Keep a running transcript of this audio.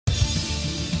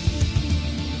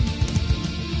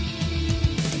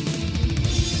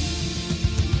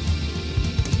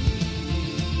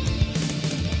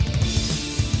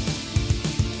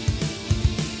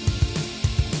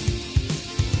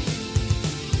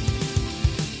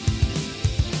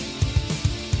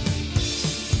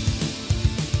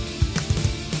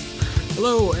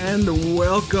Hello and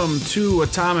welcome to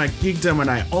Atomic Geekdom, and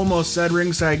I almost said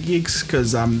Ringside Geeks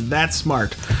because I'm that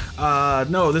smart.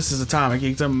 No, this is Atomic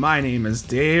Geekdom. My name is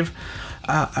Dave.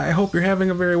 I hope you're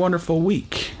having a very wonderful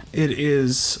week. It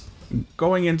is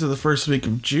going into the first week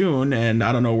of June, and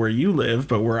I don't know where you live,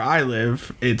 but where I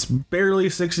live, it's barely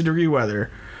 60-degree weather.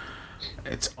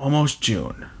 It's almost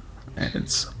June, and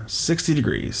it's 60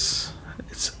 degrees.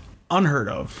 It's unheard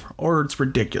of, or it's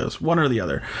ridiculous, one or the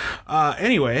other.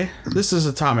 Anyway, this is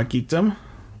Atomic Geekdom.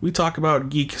 We talk about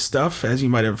geek stuff, as you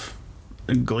might have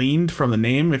gleaned from the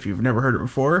name if you've never heard it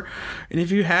before. And if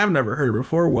you have never heard it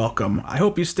before, welcome. I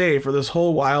hope you stay for this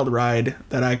whole wild ride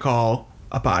that I call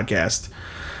a podcast.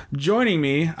 Joining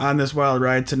me on this wild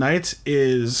ride tonight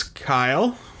is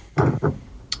Kyle.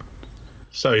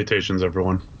 Salutations,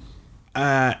 everyone.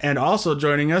 And also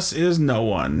joining us is no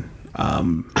one.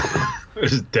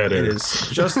 It's dead air. It is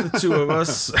just the two of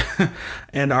us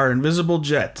and our invisible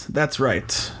jet. That's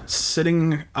right.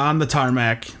 Sitting on the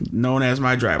tarmac known as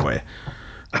my driveway.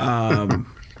 Yeah,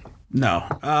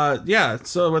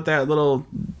 so with that little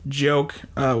joke,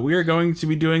 we are going to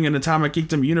be doing an Atomic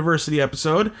Geekdom University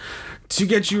episode to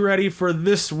get you ready for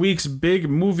this week's big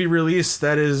movie release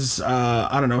that is,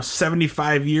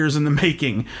 75 years in the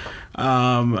making.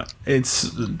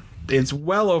 It's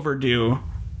well overdue.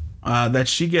 That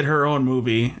she get her own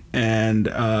movie, and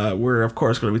we're of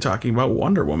course going to be talking about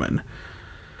Wonder Woman.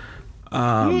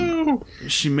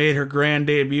 She made her grand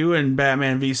debut in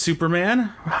Batman v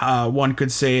Superman. One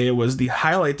could say it was the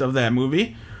highlight of that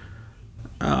movie.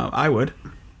 I would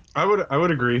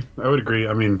agree.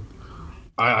 I mean,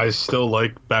 I still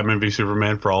like Batman v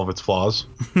Superman for all of its flaws.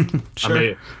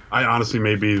 Sure. I honestly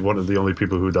may be one of the only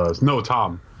people who does. No,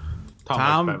 Tom,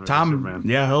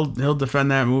 yeah, he'll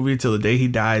defend that movie till the day he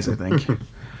dies, I think.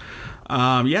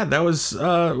 That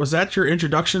was that your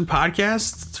introduction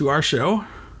podcast to our show?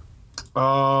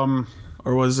 Or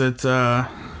was it?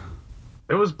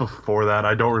 It was before that.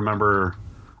 I don't remember.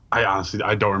 I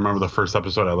don't remember the first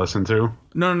episode I listened to.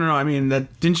 No. I mean,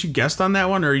 didn't you guest on that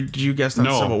one, or did you guest on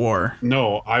Civil War?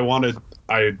 No,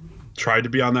 I tried to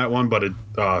be on that one, but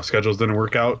schedules didn't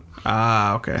work out.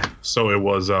 Ah, okay. So it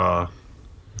was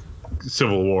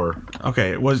Civil War. Okay,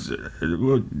 it was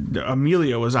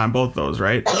Amelia was on both those,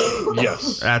 right?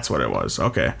 Yes. That's what it was.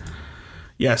 Okay.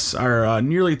 Yes, our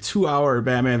nearly 2-hour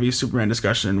Batman v Superman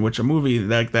discussion, which a movie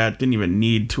like that didn't even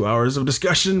need 2 hours of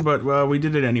discussion, but we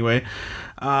did it anyway.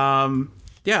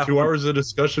 Yeah. 2 hours of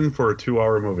discussion for a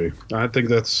 2-hour movie. I think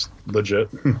that's legit.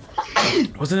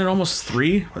 Wasn't it almost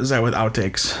 3? Is that with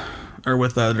outtakes? Or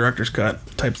with the director's cut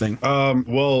type thing?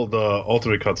 Well, the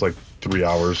ultimate cut's like 3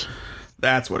 hours.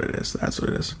 That's what it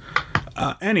is.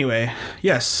 Anyway,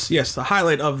 yes, the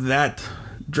highlight of that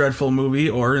dreadful movie,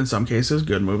 or in some cases,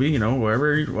 good movie,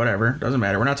 whatever, doesn't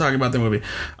matter. We're not talking about the movie.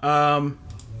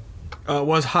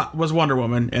 Was Wonder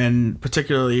Woman, and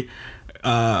particularly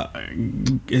Gal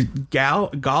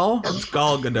Gadot.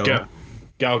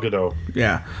 Gal Gadot.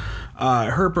 Yeah.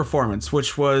 Her performance,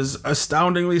 which was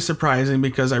astoundingly surprising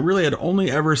because I really had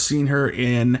only ever seen her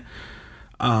in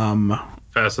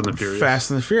Fast and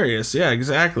the Furious. Yeah,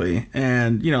 exactly.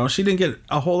 And, she didn't get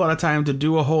a whole lot of time to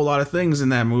do a whole lot of things in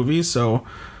that movie,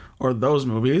 or those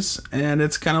movies. And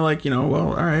it's kind of like, well,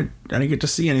 all right, I didn't get to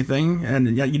see anything.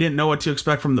 And you didn't know what to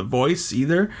expect from the voice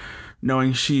either,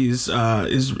 knowing she's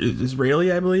Israeli,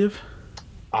 I believe.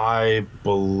 I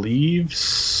believe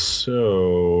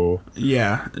so.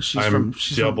 Yeah,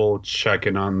 she's double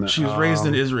checking on that. She was raised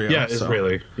in Israel. Yeah,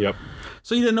 Israeli. Yep.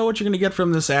 So you didn't know what you're going to get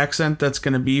from this accent that's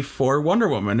going to be for Wonder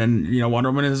Woman. And, Wonder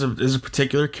Woman is a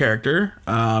particular character.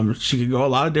 She could go a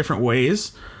lot of different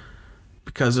ways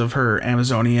because of her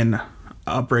Amazonian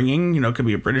upbringing. It could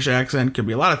be a British accent, could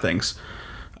be a lot of things.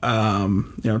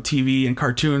 TV and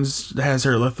cartoons has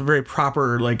her with a very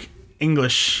proper, like,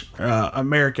 English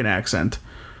American accent.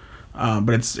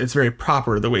 But it's very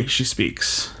proper the way she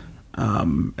speaks.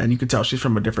 And you can tell she's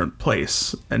from a different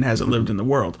place and hasn't lived in the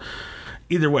world.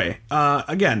 Either way,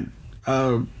 again,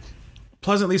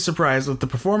 pleasantly surprised with the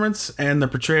performance and the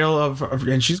portrayal of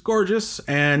and she's gorgeous,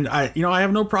 and I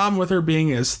have no problem with her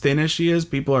being as thin as she is.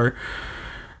 People are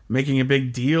making a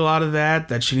big deal out of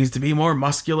that she needs to be more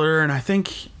muscular, and I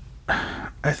think I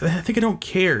don't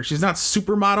care. She's not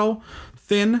supermodel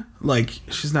thin, like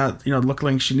she's not looking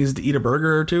like she needs to eat a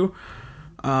burger or two.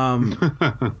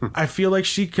 I feel like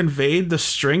she conveyed the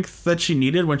strength that she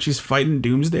needed when she's fighting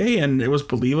Doomsday, and it was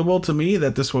believable to me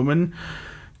that this woman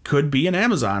could be an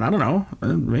Amazon. I don't know.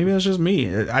 Maybe that's just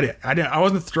me. I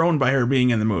wasn't thrown by her being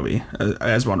in the movie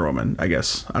as Wonder Woman, I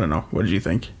guess. I don't know. What did you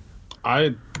think?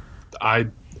 I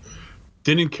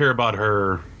didn't care about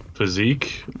her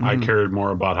physique. I cared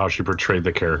more about how she portrayed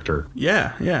the character.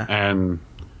 Yeah, yeah. And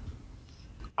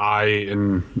I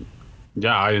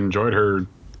enjoyed her.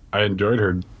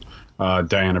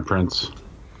 Diana Prince,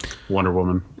 Wonder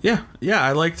Woman. Yeah.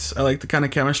 I liked the kind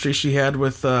of chemistry she had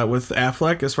with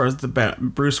Affleck as far as the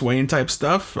Bruce Wayne type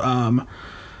stuff.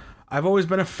 I've always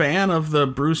been a fan of the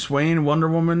Bruce Wayne Wonder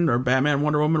Woman or Batman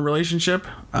Wonder Woman relationship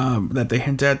that they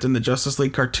hint at in the Justice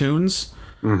League cartoons.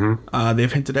 Mm-hmm.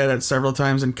 They've hinted at it several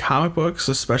times in comic books,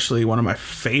 especially one of my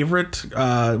favorite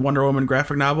Wonder Woman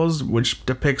graphic novels, which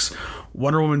depicts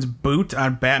Wonder Woman's boot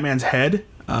on Batman's head.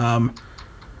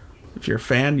 If you're a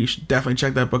fan, you should definitely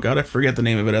check that book out. I forget the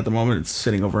name of it at the moment. It's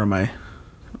sitting over on my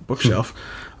bookshelf.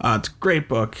 It's a great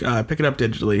book. Pick it up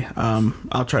digitally.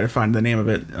 I'll try to find the name of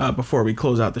it before we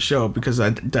close out the show, because I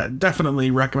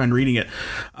definitely recommend reading it.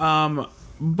 Yeah,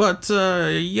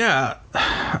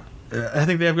 I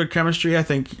think they have good chemistry. I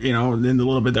think, in the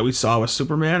little bit that we saw with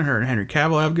Superman, her and Henry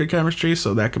Cavill have good chemistry,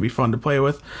 so that could be fun to play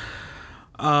with.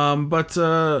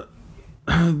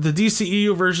 The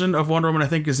DCEU version of Wonder Woman, I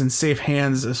think, is in safe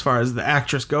hands as far as the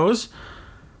actress goes.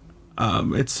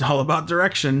 It's all about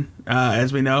direction,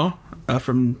 as we know,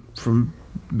 from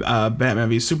Batman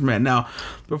v Superman. Now,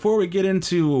 before we get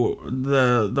into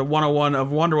the 101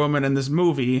 of Wonder Woman in this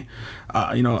movie,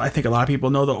 I think a lot of people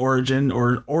know the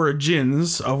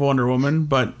origins of Wonder Woman,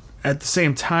 but at the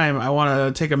same time, I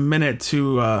want to take a minute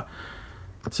to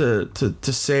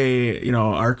say,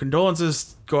 our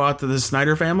condolences go out to the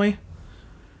Snyder family.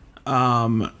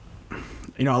 A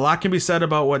lot can be said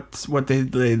about what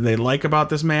they like about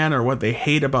this man, or what they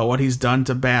hate about what he's done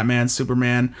to Batman,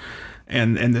 Superman,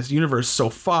 and this universe so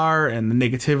far, and the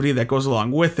negativity that goes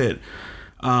along with it.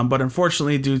 But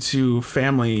unfortunately, due to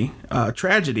family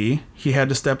tragedy, he had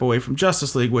to step away from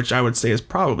Justice League, which I would say is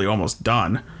probably almost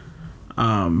done.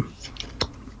 But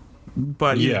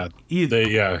he said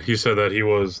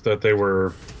that they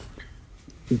were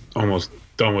almost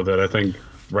done with it. I think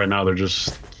right now they're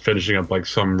just finishing up like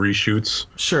some reshoots,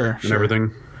 sure,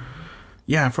 everything.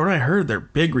 Yeah, from what I heard, they're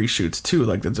big reshoots too.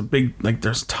 Like there's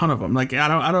a ton of them. Like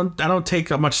I don't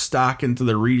take much stock into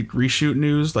the reshoot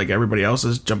news like everybody else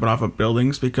is jumping off of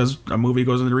buildings because a movie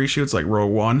goes into reshoots, like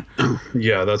Rogue One.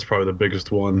 Yeah, that's probably the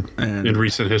biggest one in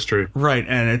recent history. Right,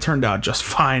 and it turned out just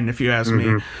fine if you ask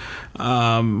me.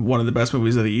 One of the best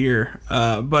movies of the year.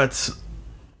 But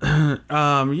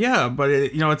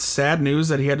it's sad news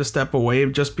that he had to step away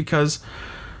just because,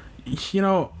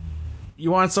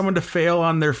 you want someone to fail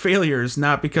on their failures,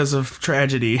 not because of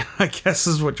tragedy, I guess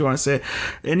is what you want to say.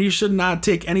 And you should not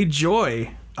take any joy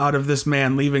out of this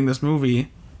man leaving this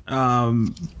movie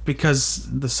because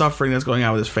the suffering that's going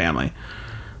on with his family.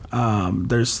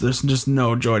 There's just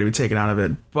no joy to be taken out of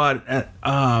it. But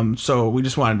so we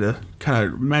just wanted to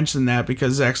kind of mention that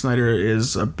because Zack Snyder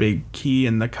is a big key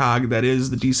in the cog that is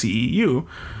the DCEU.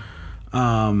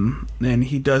 And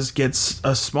he does get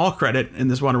a small credit in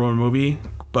this Wonder Woman movie,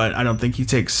 but I don't think he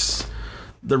takes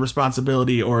the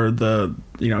responsibility or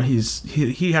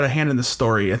he had a hand in the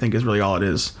story, I think is really all it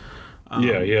is. He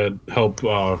had help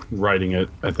writing it,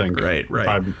 I think. Right.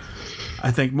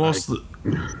 I think mostly,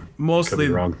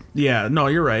 wrong. Yeah, no,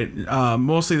 you're right.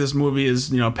 Mostly this movie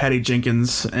is, Patty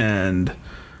Jenkins and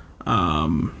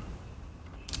there's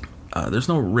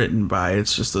no written by,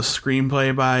 it's just a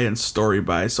screenplay by and story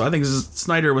by. So I think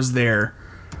Snyder was there,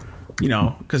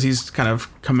 because he's kind of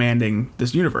commanding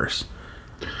this universe.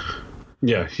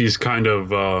 Yeah, he's kind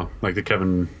of like the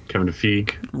Kevin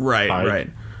Feige. Right.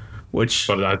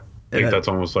 But I think that's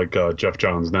almost like Jeff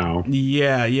Johns now.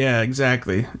 Yeah,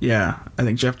 exactly. Yeah, I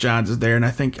think Jeff Johns is there, and I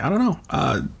don't know.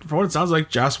 From what it sounds like,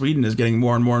 Joss Whedon is getting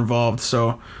more and more involved.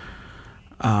 So,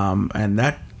 and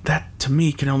that to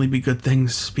me can only be good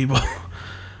things, people.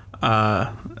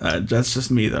 That's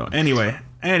just me, though. Anyway,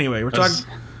 we're talking.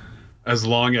 As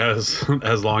long as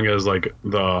like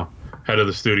the head of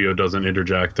the studio doesn't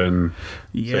interject and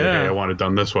say, hey, I want it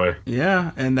done this way. Yeah,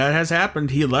 and that has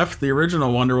happened. He left the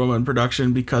original Wonder Woman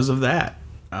production because of that.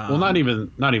 Well, not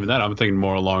even that. I'm thinking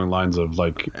more along the lines of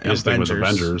like his thing with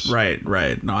Avengers. Right.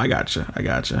 No, I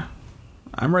gotcha.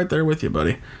 I'm right there with you,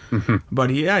 buddy.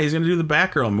 But he's going to do the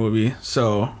Batgirl movie,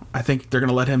 so I think they're going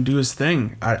to let him do his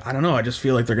thing. I don't know. I just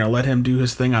feel like they're going to let him do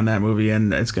his thing on that movie,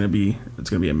 and it's going to be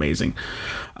amazing.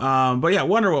 But yeah,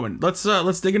 Wonder Woman.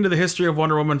 Let's dig into the history of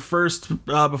Wonder Woman first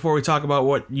before we talk about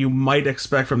what you might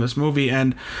expect from this movie.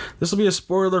 And this will be a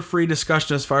spoiler-free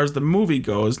discussion as far as the movie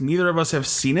goes. Neither of us have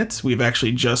seen it. We've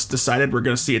actually just decided we're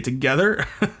going to see it together.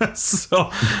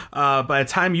 So by the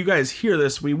time you guys hear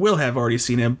this, we will have already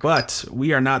seen it, but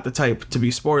we are not the type to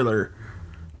be spoiler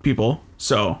people.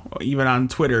 So even on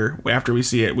Twitter, after we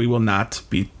see it, we will not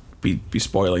be be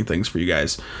spoiling things for you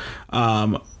guys.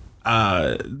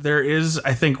 There is,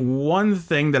 I think, one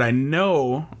thing that I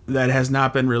know that has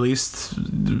not been released,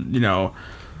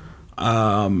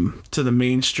 to the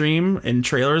mainstream in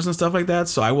trailers and stuff like that.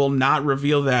 So I will not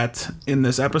reveal that in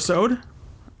this episode.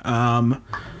 But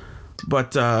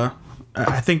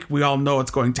I think we all know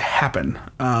it's going to happen.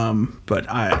 But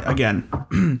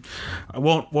I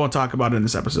won't talk about it in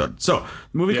this episode. So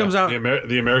the movie comes out.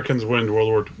 The Americans win World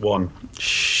War One.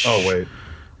 Oh wait.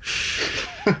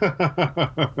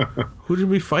 Who did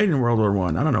we fight in World War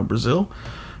One? I don't know. Brazil.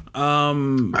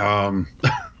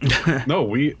 No,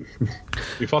 we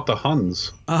fought the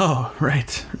Huns. Oh,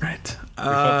 right. We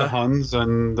fought the Huns,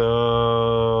 and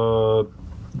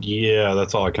yeah,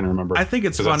 that's all I can remember. I think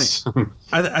it's funny.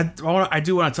 I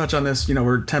do want to touch on this.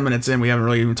 We're 10 minutes in. We haven't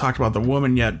really even talked about the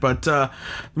woman yet. But the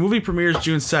movie premieres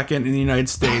June 2nd in the United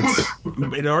States.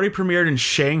 It already premiered in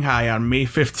Shanghai on May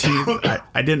 15th.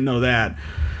 I didn't know that.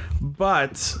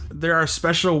 But there are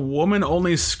special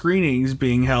woman-only screenings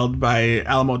being held by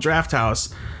Alamo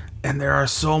Drafthouse. And there are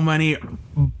so many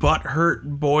butthurt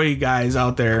boy guys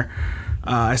out there.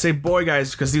 I say boy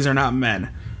guys because these are not men.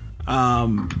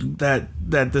 That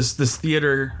this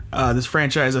theater, this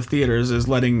franchise of theaters is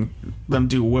letting them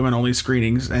do women-only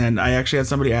screenings. And I actually had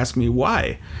somebody ask me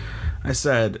why. I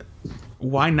said,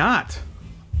 why not?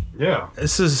 Yeah.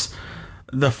 This is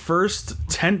the first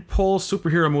tentpole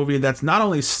superhero movie that's not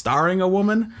only starring a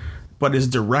woman, but is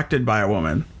directed by a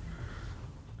woman.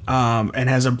 And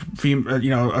has a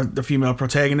female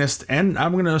protagonist, and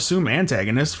I'm going to assume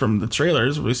antagonist from the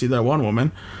trailers. We see that one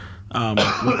woman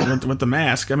with the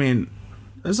mask. I mean,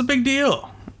 it's a big deal.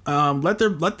 Let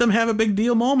them have a big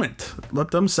deal moment.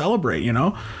 Let them celebrate.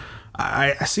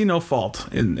 I see no fault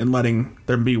in letting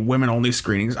there be women only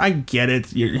screenings. I get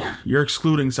it. You're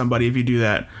excluding somebody if you do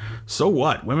that. So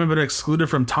what? Women have been excluded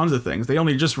from tons of things. They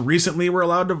only just recently were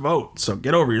allowed to vote. So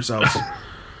get over yourselves.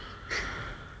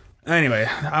 Anyway,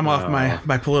 I'm off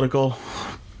my political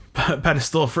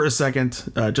pedestal for a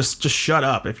second. Just shut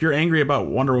up. If you're angry about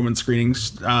Wonder Woman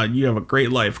screenings, you have a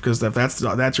great life, because if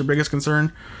that's your biggest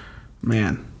concern,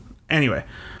 man. Anyway,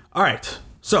 all right.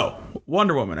 So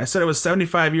Wonder Woman. I said it was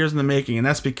 75 years in the making, and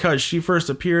that's because she first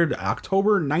appeared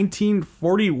October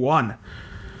 1941.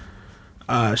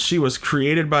 She was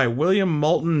created by William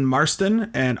Moulton Marston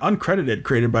and uncredited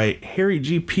created by Harry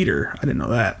G. Peter. I didn't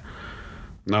know that.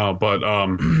 No, but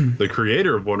the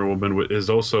creator of Wonder Woman is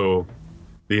also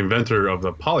the inventor of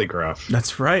the polygraph.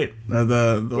 That's right.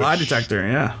 The lie detector,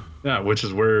 yeah. Yeah, which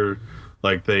is where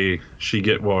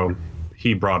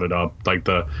he brought it up, like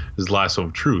his lasso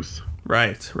of truth.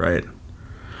 Right.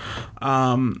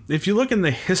 If you look in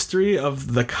the history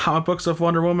of the comic books of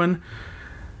Wonder Woman,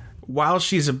 while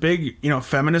she's a big,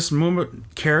 feminist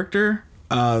movement character,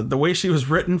 the way she was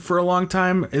written for a long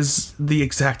time is the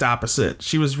exact opposite.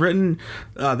 She was written,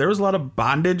 there was a lot of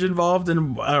bondage involved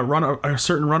in a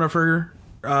certain run of her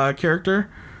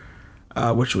character,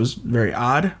 which was very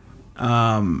odd.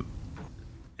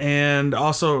 And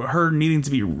also her needing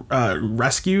to be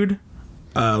rescued,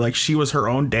 like she was her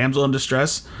own damsel in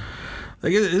distress.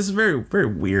 Like it's very, very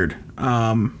weird.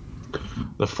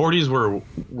 The 40s were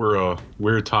a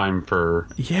weird time for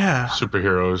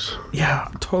superheroes. Yeah,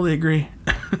 totally agree.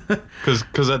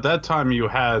 Because at that time you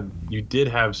did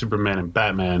have Superman and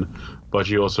Batman, but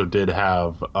you also did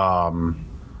have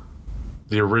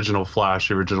the original Flash,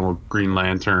 the original Green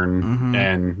Lantern,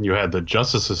 and you had the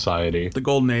Justice Society, the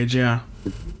Golden Age, yeah.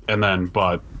 And then,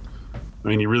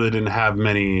 you really didn't have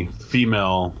many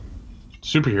female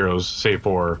superheroes, save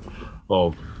for,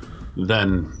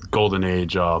 then Golden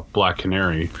Age, Black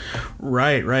Canary.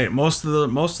 Right. Most of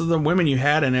the women you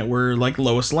had in it were like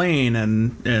Lois Lane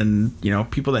and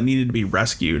people that needed to be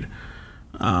rescued.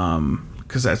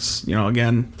 Because that's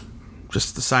again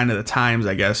just the sign of the times,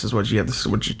 I guess, is what you have.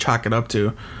 What you chalk it up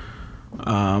to.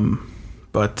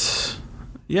 But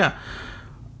yeah.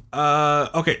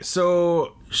 Okay,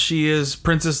 so she is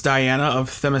Princess Diana of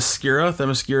Themyscira.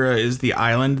 Themyscira is the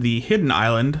island, the hidden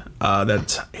island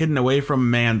that's hidden away from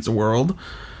man's world.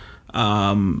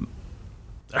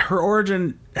 Her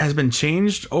origin has been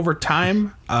changed over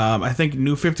time. I think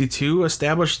New 52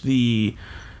 established the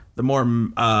more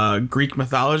Greek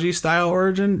mythology style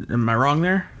origin. Am I wrong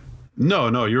there?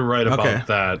 No, you're right about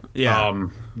that. Yeah.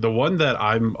 The one that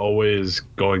I'm always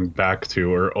going back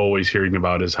to or always hearing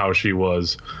about is how she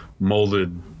was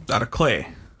molded out of clay.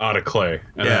 And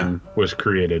then was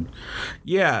created.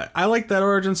 Yeah, I like that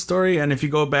origin story. And if you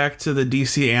go back to the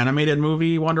DC animated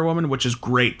movie Wonder Woman, which is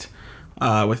great,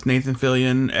 with Nathan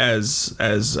Fillion as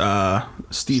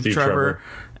Steve Trevor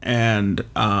and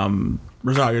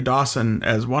Rosario Dawson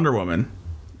as Wonder Woman,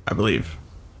 I believe.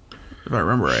 if I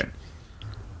remember right.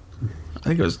 I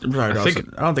think it was Rosario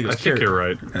Dawson. I don't think it was Carrie. I think you're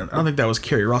right. I don't think that was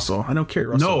Carrie Russell. I know Carrie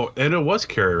Russell. No, and it was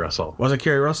Carrie Russell. Was it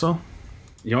Carrie Russell?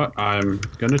 You know what? I'm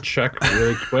going to check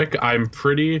really quick. I'm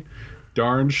pretty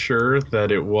darn sure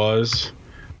that it was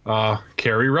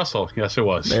Carrie Russell. Yes, it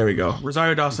was. There we go.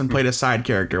 Rosario Dawson played a side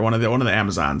character, one of the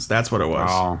Amazons. That's what it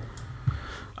was.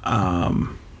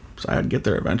 Oh. So I'd get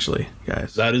there eventually,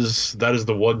 guys. That is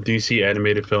the one DC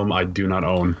animated film I do not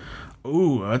own.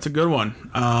 Ooh, that's a good one.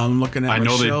 Looking at my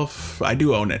shelf, I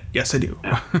do own it. Yes, I do.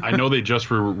 I know they just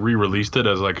re-released it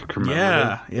as like a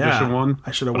commemorative edition one.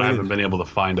 I should have waited. I haven't been able to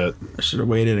find it. I should have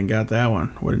waited and got that one.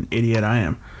 What an idiot I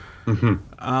am.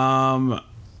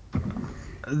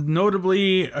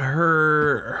 Notably, he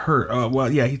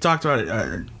talked about it.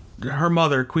 Her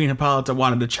mother, Queen Hippolyta,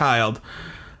 wanted a child.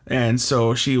 And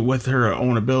so she, with her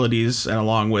own abilities and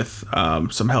along with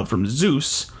some help from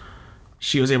Zeus,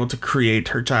 she was able to create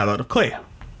her child out of clay.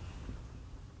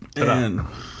 Ta-da. And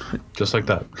just like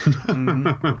that.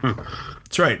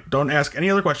 that's right. Don't ask any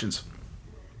other questions.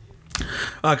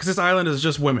 Because this island is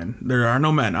just women. There are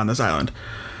no men on this island.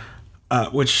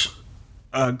 Which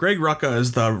Greg Rucka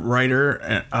is the writer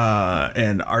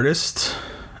and artist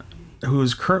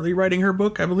who's currently writing her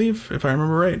book, I believe, if I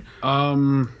remember right.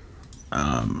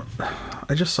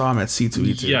 I just saw him at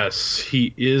C2E2. Yes,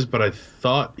 he is, but I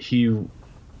thought he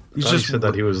said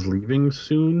that he was leaving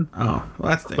soon. Oh, well,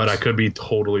 that's but I could be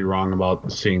totally wrong about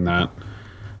seeing that.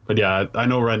 But yeah, I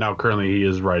know right now currently he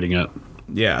is writing it.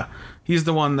 Yeah, he's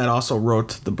the one that also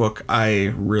wrote the book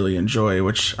I really enjoy,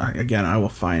 which again I will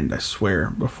find, I swear,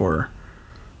 before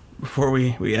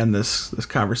we end this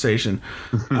conversation.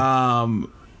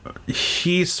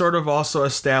 He sort of also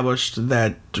established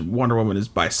that Wonder Woman is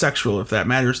bisexual, if that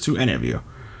matters to any of you.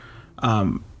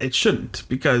 It shouldn't,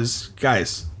 because,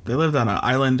 guys, they lived on an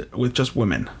island with just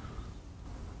women.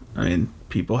 I mean,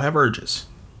 people have urges.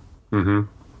 Mm-hmm.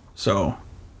 So,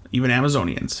 even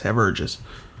Amazonians have urges.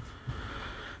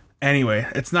 Anyway,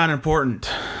 it's not important.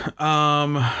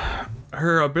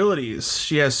 Her abilities.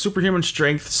 She has superhuman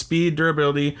strength, speed,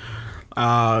 durability,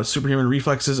 superhuman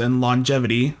reflexes, and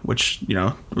longevity, which,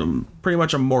 pretty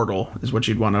much immortal is what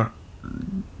you'd want to...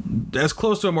 As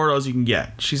close to immortal as you can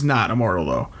get. She's not immortal,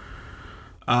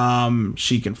 though.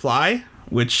 She can fly,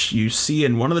 which you see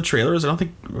in one of the trailers. I don't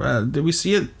think... did we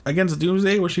see it against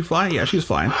Doomsday? Was she flying? Yeah, she was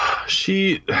flying. Or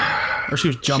she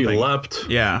was jumping. She leapt.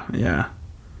 Yeah.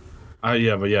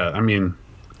 I mean...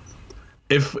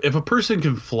 If a person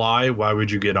can fly, why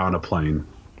would you get on a plane?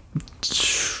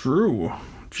 True.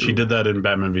 She did that in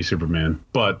Batman v Superman,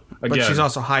 but again, but she's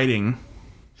also hiding.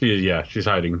 She's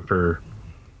hiding for,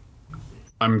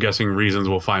 I'm guessing, reasons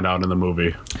we'll find out in the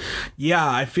movie. Yeah,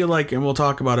 I feel like, and we'll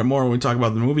talk about it more when we talk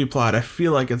about the movie plot, I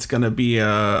feel like it's going to be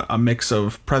a mix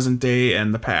of present day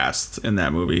and the past in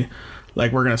that movie.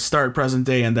 Like, we're going to start present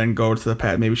day and then go to the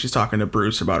past. Maybe she's talking to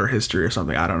Bruce about her history or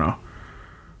something. I don't know.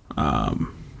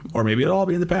 Or maybe it'll all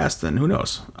be in the past then. Who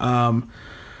knows?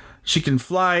 She can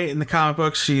fly in the comic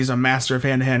books. She's a master of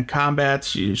hand-to-hand combat.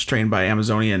 She's trained by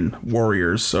Amazonian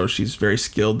warriors, so she's very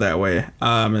skilled that way.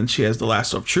 And she has the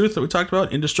lasso of truth that we talked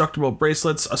about, indestructible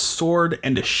bracelets, a sword,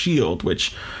 and a shield,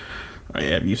 which,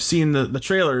 if you've seen the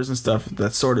trailers and stuff,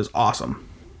 that sword is awesome.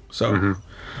 So,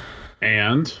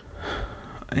 and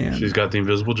she's got the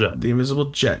invisible jet. The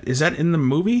invisible jet. Is that in the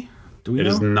movie? Do we know?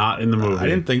 It is not in the movie. I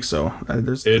didn't think so.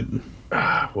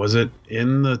 Was it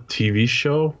in the TV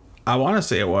show? I want to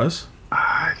say it was.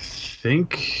 I'm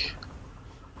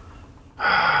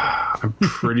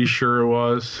pretty sure it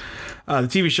was. The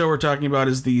TV show we're talking about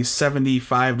is the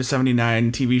 75 to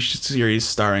 79 TV series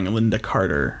starring Linda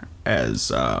Carter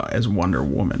as Wonder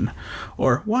Woman.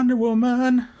 Or Wonder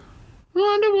Woman.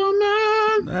 Wonder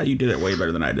Woman. You did it way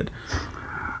better than I did.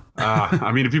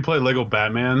 I mean, if you play Lego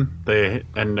Batman,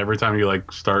 and every time you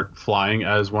start flying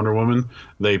as Wonder Woman,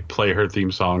 they play her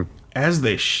theme song. As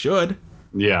they should.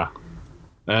 Yeah.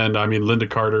 And I mean, Linda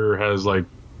Carter has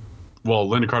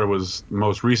Linda Carter was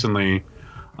most recently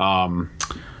shown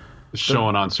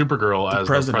on Supergirl as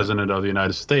the president of the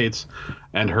United States,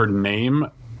 and her name,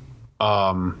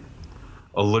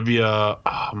 Olivia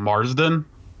Marsden.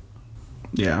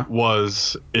 Yeah.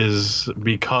 is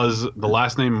because the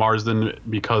last name Marsden,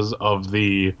 because of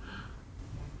the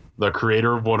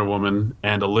creator of Wonder Woman,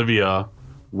 and Olivia,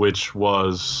 which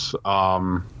was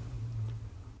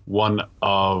one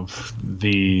of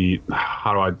the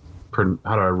how do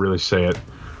I really say it,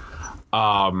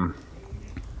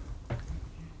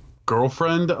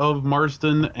 girlfriend of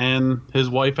Marsden and his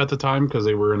wife at the time, because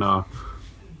they were in a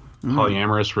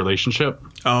polyamorous relationship.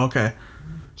 Oh, okay.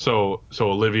 So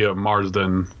Olivia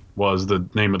Marsden was the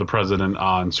name of the president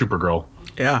on Supergirl.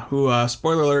 Yeah, who,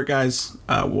 spoiler alert, guys,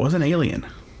 was an alien.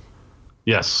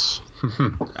 Yes.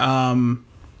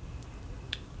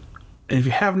 If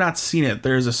you have not seen it,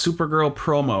 there's a Supergirl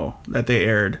promo that they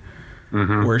aired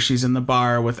where she's in the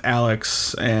bar with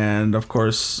Alex, and of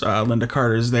course Linda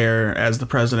Carter's there as the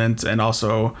president, and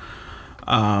also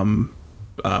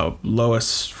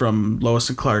Lois from Lois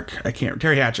and Clark.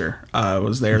 Terry Hatcher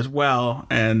was there as well.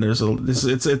 And there's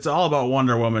it's all about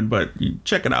Wonder Woman, but you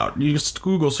check it out. You just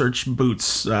Google search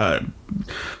boots,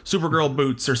 Supergirl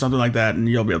boots or something like that, and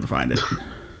you'll be able to find it.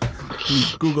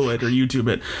 Google it or YouTube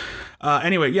it.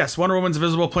 Anyway, yes, Wonder Woman's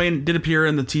invisible plane did appear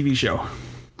in the TV show.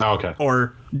 Oh, okay.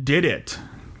 Or did it?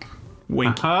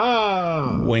 Wink.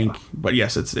 Wink. But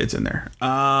yes, it's in there.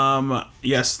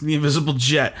 Yes, the Invisible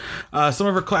Jet. Some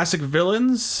of her classic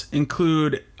villains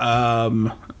include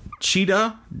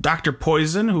Cheetah, Dr.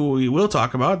 Poison, who we will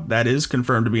talk about. That is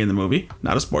confirmed to be in the movie.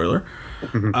 Not a spoiler.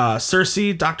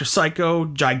 Cersei, Dr. Psycho,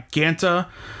 Giganta.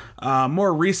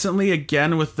 More recently,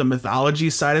 again, with the mythology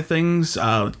side of things,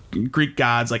 Greek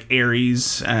gods like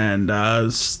Ares and,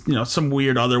 some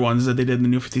weird other ones that they did in the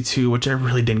New 52, which I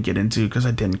really didn't get into because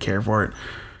I didn't care for it.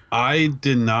 I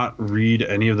did not read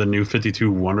any of the New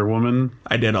 52 Wonder Woman.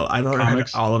 I read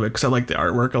all of it because I like the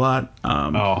artwork a lot.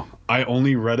 I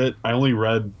only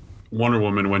read Wonder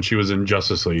Woman when she was in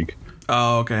Justice League.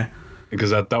 Oh, okay. Because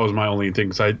that was my only thing.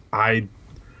 Because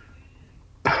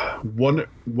Wonder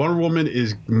Woman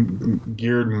is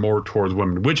geared more towards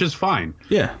women, which is fine.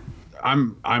 Yeah,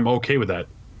 I'm okay with that.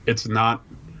 It's not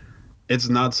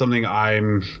something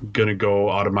I'm gonna go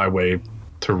out of my way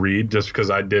to read just because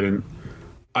I didn't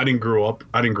grow up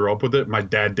with it. My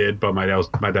dad did, but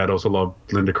my dad also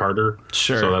loved Linda Carter.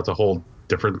 Sure. So that's a whole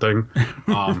different thing.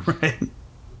 Right.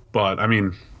 But I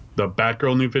mean, the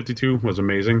Batgirl New 52 was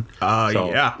amazing.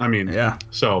 Yeah. I mean, yeah.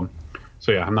 So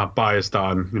yeah, I'm not biased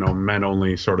on, men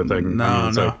only sort of thing.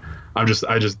 No. Like, I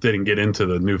just didn't get into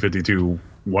the New 52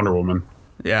 Wonder Woman.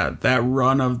 Yeah, that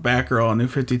run of Batgirl in New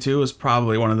 52 is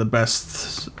probably one of the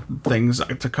best things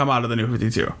to come out of the New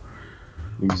 52.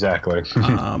 Exactly.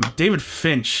 David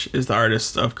Finch is the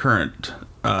artist of current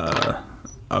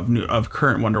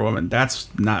current Wonder Woman. That's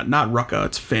not Rucka,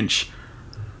 it's Finch.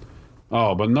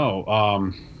 Oh, but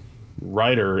no.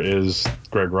 Writer is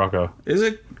Greg Rucka. Is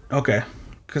it? Okay.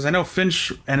 Because I know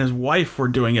Finch and his wife were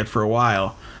doing it for a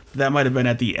while. That might have been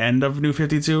at the end of New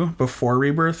 52, before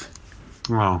Rebirth.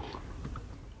 Oh.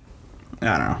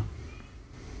 I don't know.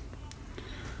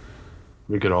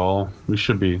 We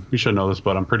should know this,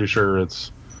 but I'm pretty sure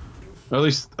it's at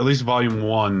least volume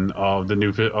 1 of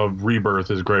of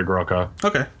Rebirth is Greg Rucka.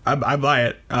 Okay, I buy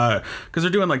it because they're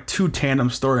doing like 2 tandem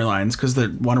storylines because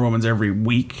the Wonder Woman's every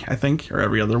week, I think, or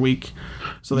every other week.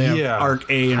 So they have Arc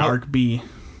A and Arc B.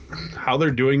 How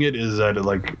they're doing it is that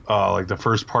like the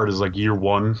first part is like year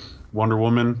 1 Wonder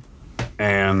Woman,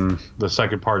 and the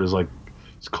second part is like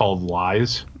it's called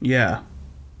Lies. Yeah.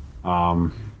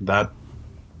 That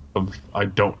I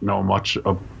don't know much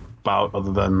about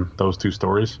other than those 2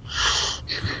 stories.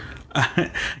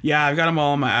 Yeah, I've got them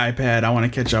all on my iPad. I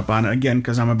want to catch up on it again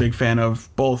because I'm a big fan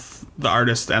of both the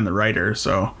artist and the writer.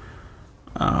 So,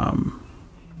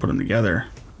 put them together.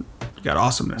 You got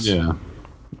awesomeness. Yeah.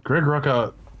 Greg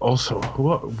Rucka. Also,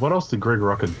 what else did Greg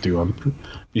Rucka do?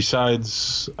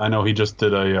 Besides, I know he just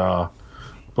did a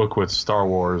book with Star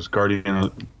Wars, Guardian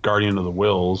of the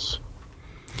Whills.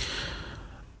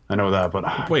 I know that,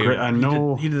 but wait, I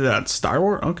know he did that Star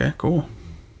Wars. Okay, cool.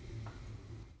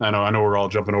 I know we're all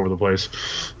jumping over the place.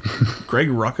 Greg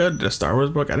Rucka did a Star Wars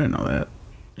book. I didn't know that.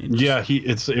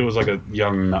 It was like a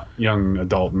young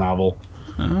adult novel.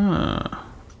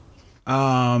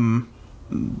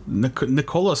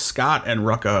 Nicola Scott and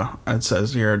Rucka, it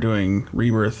says here, are doing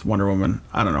Rebirth Wonder Woman.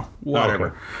 I don't know.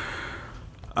 Whatever.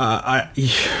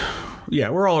 Yeah,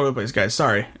 we're all over the place, guys.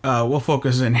 Sorry. We'll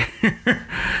focus in here.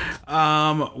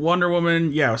 Wonder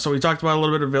Woman. Yeah, so we talked about a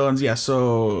little bit of villains. Yeah,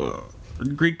 so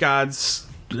Greek gods.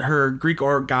 Her Greek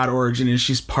god origin is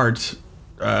she's part,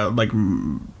 like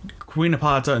Queen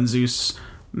Hippolyta and Zeus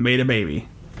made a baby,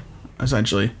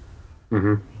 essentially.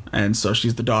 Mm-hmm. And so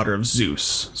she's the daughter of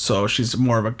Zeus. So she's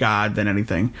more of a god than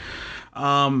anything.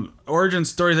 Origin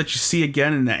stories that you see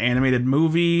again in the animated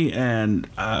movie, and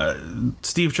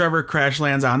Steve Trevor crash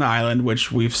lands on the island,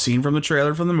 which we've seen from the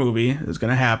trailer from the movie is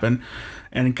going to happen,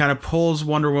 and it kind of pulls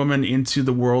Wonder Woman into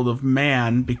the world of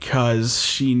man because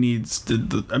she needs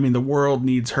the world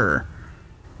needs her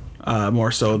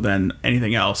more so than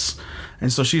anything else,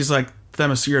 and so she's like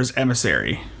Themyscira's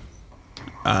emissary.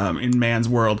 In man's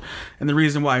world, and the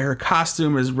reason why her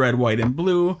costume is red, white, and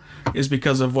blue is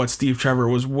because of what Steve Trevor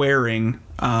was wearing,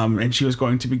 and she was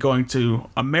going to be going to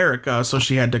America, so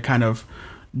she had to kind of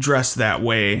dressed that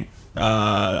way,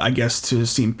 I guess to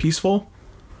seem peaceful.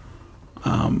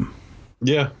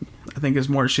 Yeah. I think it's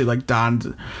more she like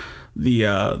donned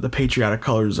the patriotic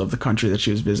colors of the country that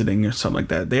she was visiting or something like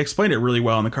that. They explained it really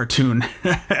well in the cartoon.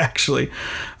 Actually,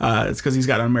 it's because he's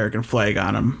got an American flag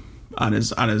on him on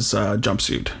his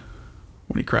jumpsuit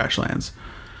when he crash lands.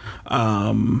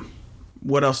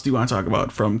 What else do you want to talk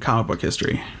about from comic book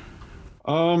history?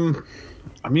 I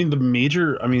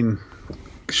mean,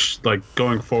 like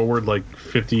going forward, like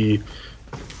 50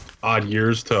 odd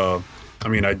years to,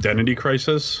 Identity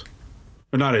Crisis,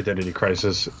 or not Identity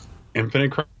Crisis,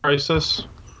 Infinite Crisis,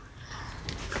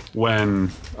 when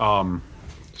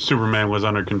Superman was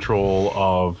under control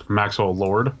of Maxwell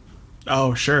Lord.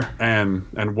 Oh, sure. And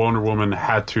Wonder Woman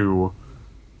had to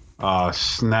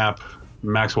snap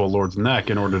Maxwell Lord's neck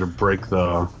in order to break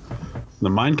the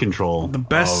mind control. The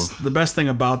best thing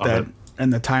about that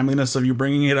and the timeliness of you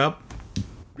bringing it up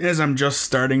is I'm just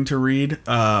starting to read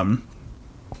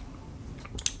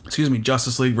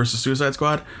Justice League versus Suicide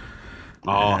Squad.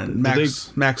 And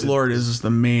Max Lord is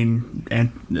the main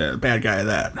bad guy of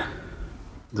that.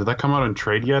 Did that come out in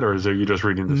trade yet, or is it you just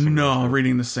reading the singles? No,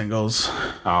 reading the singles.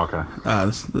 Oh, okay.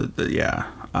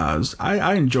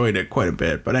 I enjoyed it quite a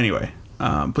bit, but anyway,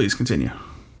 please continue.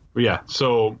 Yeah,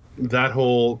 so that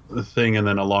whole thing, and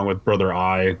then along with Brother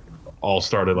Eye, all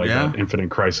started that Infinite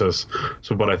Crisis.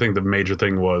 So, but I think the major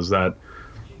thing was that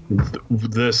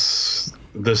this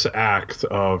act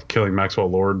of killing Maxwell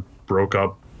Lord broke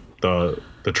up the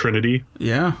Trinity.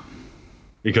 Yeah.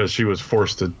 Because she was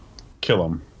forced to kill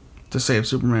him to save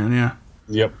Superman. Yeah.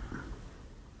 Yep.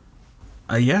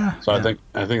 Yeah. So yeah.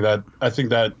 I think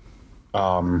that.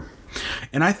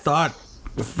 And I thought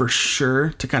for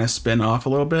sure, to kind of spin off a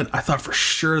little bit, I thought for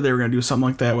sure they were going to do something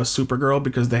like that with Supergirl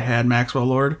because they had Maxwell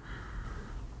Lord.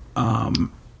 And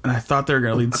I thought they were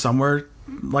going to lead somewhere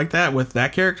like that with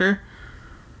that character.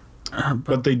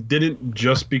 But they didn't,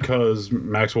 just because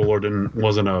Maxwell Lord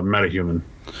wasn't a metahuman.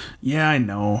 Yeah, I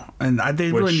know, and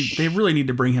they really need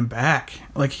to bring him back.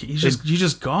 Like he's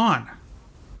just gone.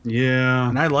 Yeah,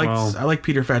 and I like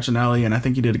Peter Facinelli, and I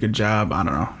think he did a good job. I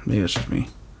don't know, maybe it's just me.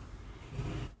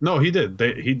 No, he did.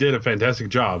 He did a fantastic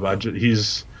job.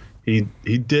 He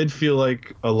did feel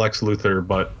like a Lex Luthor,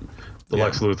 but the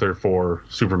Lex Luthor for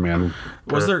Superman.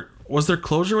 Was there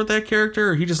closure with that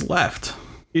character, or he just left?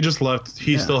 He just left.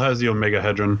 He still has the Omega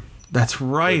Hedron. That's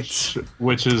right.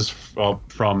 Which is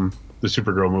from the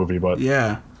Supergirl movie, but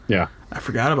yeah, I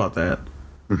forgot about that.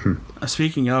 Mm-hmm.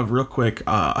 Speaking of, real quick, you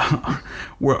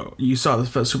saw the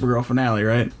Supergirl finale,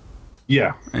 right?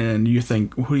 Yeah. And who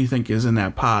do you think is in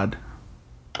that pod?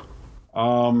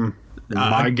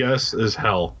 My guess is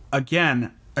Hell.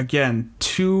 Again,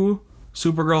 2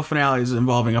 Supergirl finales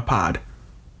involving a pod.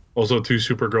 Also 2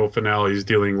 Supergirl finales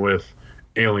dealing with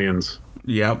aliens.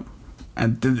 Yep.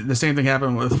 And the same thing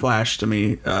happened with Flash to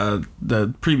me.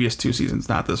 The previous 2 seasons,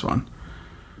 not this one.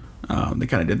 They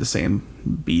kind of did the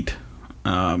same beat.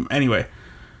 Anyway,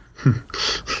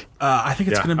 I think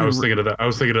it's going to be. I was thinking of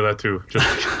that too.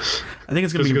 Just I think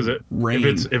it's going to be rain.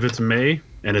 If it's May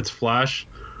and it's Flash,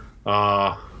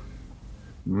 Mama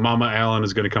Allen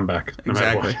is going to come back. No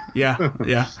exactly. Matter what.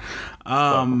 Yeah.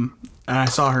 And I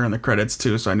saw her in the credits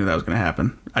too, so I knew that was going to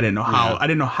happen. I didn't know how. I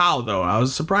didn't know how though. I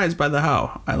was surprised by the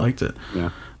how. I liked it.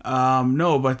 Yeah.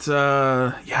 No, but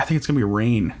I think it's going to be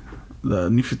Rain, the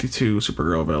New 52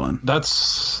 Supergirl villain.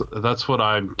 That's what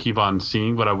I keep on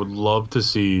seeing, but I would love to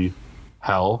see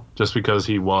Hell, just because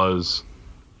he was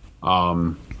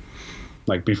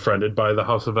befriended by the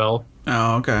House of El.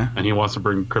 Oh, okay. And he wants to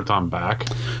bring Krypton back.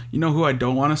 You know who I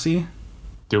don't want to see?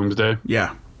 Doomsday?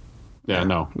 Yeah. Yeah,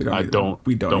 no. We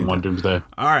don't want Doomsday.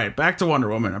 All right, back to Wonder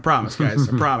Woman. I promise, guys.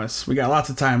 I promise. We got lots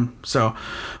of time. So,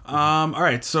 all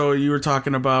right. So you were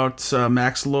talking about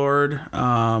Max Lord.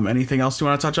 Anything else you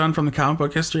want to touch on from the comic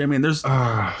book history? I mean, there's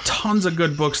tons of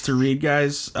good books to read,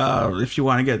 guys. If you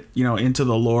want to get into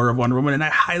the lore of Wonder Woman, and I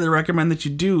highly recommend that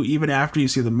you do, even after you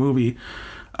see the movie.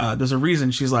 There's a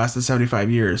reason she's lasted 75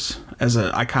 years as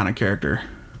an iconic character.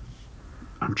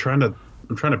 I'm trying to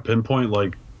pinpoint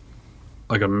like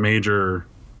a major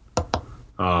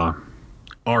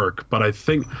arc, but I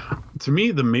think to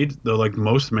me the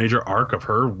most major arc of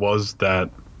her was that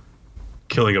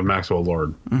killing of Maxwell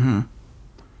Lord. Mm-hmm.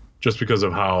 Just because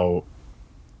of how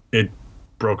it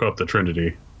broke up the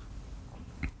Trinity.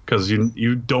 Because you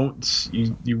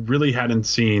really hadn't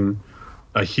seen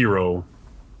a hero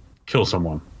kill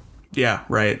someone. Yeah,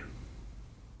 right.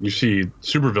 You see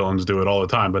supervillains do it all the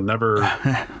time, but never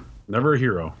a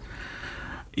hero.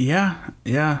 Yeah.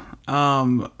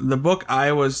 The book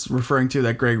I was referring to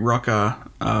that Greg Rucka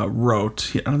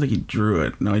wrote, I don't think he drew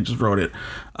it. No, he just wrote it.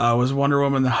 Was Wonder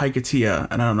Woman: The Hikatea,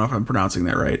 and I don't know if I'm pronouncing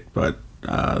that right, but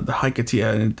the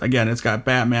Hikatea. And again, it's got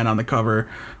Batman on the cover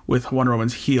with Wonder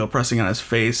Woman's heel pressing on his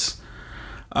face.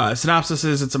 Synopsis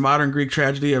is: it's a modern Greek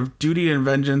tragedy of duty and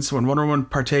vengeance. When Wonder Woman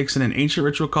partakes in an ancient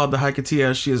ritual called the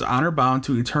Hikatea, she is honor bound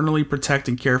to eternally protect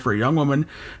and care for a young woman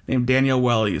named Danielle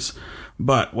Wells.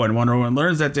 But when Wonder Woman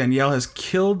learns that Danielle has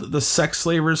killed the sex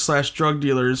slavers / drug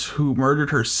dealers who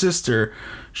murdered her sister,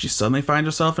 she suddenly finds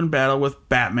herself in battle with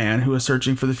Batman, who is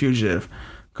searching for the fugitive.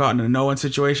 Caught in a no-win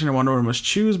situation, Wonder Woman must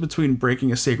choose between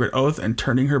breaking a sacred oath and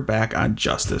turning her back on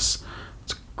justice.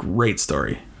 It's a great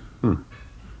story.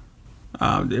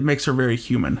 It makes her very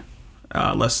human,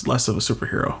 less of a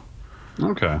superhero.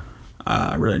 Okay.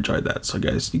 I really enjoyed that. So,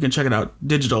 guys, you can check it out.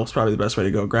 Digital is probably the best way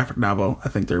to go. Graphic novel, I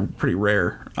think they're pretty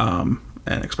rare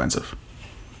and expensive.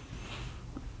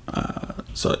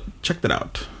 So, check that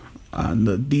out on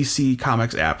the DC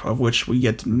Comics app, of which we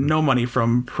get no money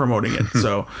from promoting it.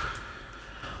 So,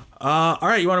 all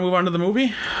right, you want to move on to the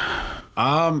movie?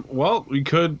 Well, we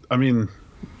could. I mean,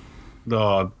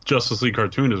 the Justice League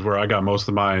cartoon is where I got most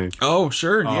of my. Oh,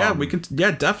 sure. Yeah, we can.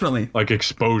 Yeah, definitely. Like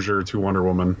exposure to Wonder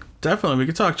Woman. Definitely, we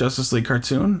could talk Justice League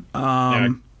cartoon. Yeah,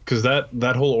 because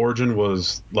that whole origin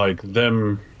was like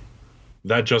them.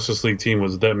 That Justice League team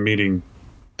was them meeting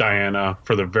Diana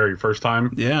for the very first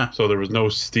time. Yeah. So there was no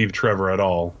Steve Trevor at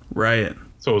all. Right.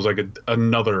 So it was like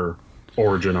another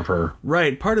origin of her.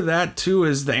 Right. Part of that too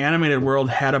is the animated world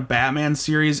had a Batman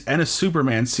series and a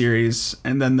Superman series,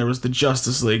 and then there was the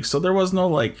Justice League. So there was no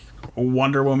like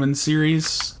Wonder Woman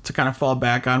series to kind of fall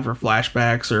back on for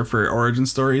flashbacks or for origin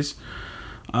stories.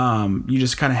 You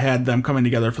just kind of had them coming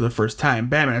together for the first time.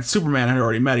 Batman and Superman had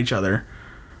already met each other.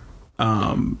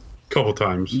 Couple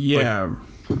times. Yeah.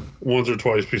 Like, once or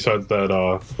twice besides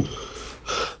that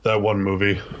one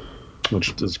movie,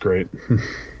 which is great.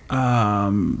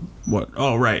 What?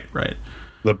 Oh, right.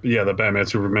 The Batman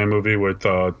Superman movie with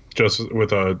Lex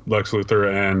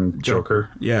Luthor and Joker.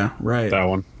 Yeah, right. That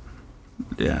one.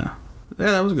 Yeah,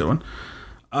 that was a good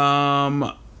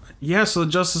one. Yeah, so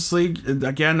the Justice League,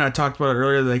 again, I talked about it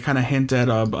earlier, they kind of hint at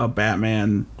a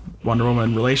Batman Wonder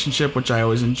Woman relationship, which I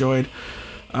always enjoyed.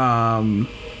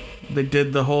 They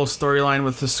did the whole storyline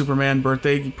with the Superman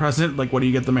birthday present, like, what do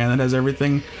you get the man that has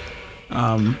everything?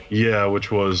 Yeah,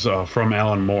 which was from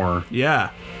Alan Moore.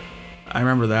 Yeah, I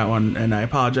remember that one, and I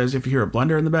apologize if you hear a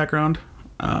blender in the background.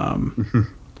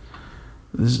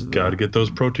 This is Gotta get those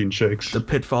protein shakes. the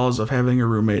pitfalls of having a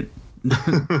roommate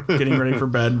getting ready for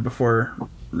bed before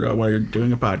while you're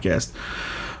doing a podcast.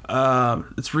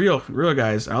 It's real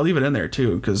guys. I'll leave it in there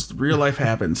too, because real life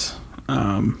happens,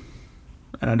 and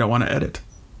I don't want to edit.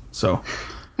 So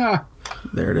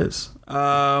there it is.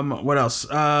 What else?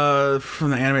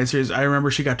 From the animated series, I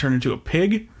remember she got turned into a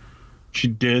pig. She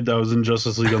did. That was in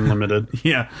Justice League Unlimited.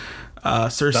 Yeah.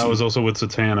 Cersei. That was also with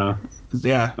Zatanna.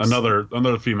 Yeah. Another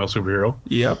female superhero.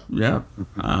 Yep.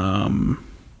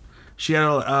 She had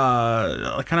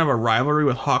a kind of a rivalry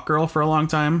with Hawkgirl for a long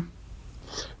time.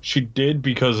 She did,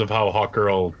 because of how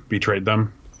Hawkgirl betrayed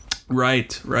them.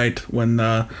 Right. When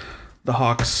the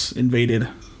Hawks invaded,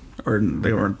 or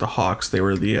they weren't the Hawks, they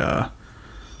were the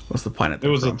what's the planet? It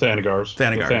was the Thanagars.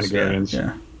 Thanagarians.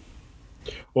 Yeah.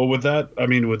 Well, with that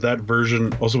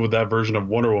version of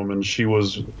Wonder Woman, she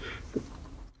was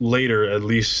later, at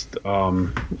least,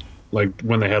 like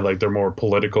when they had like their more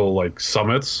political like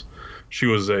summits, she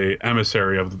was a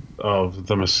emissary of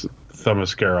the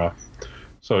Themyscira.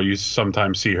 So you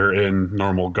sometimes see her in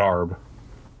normal garb,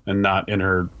 and not in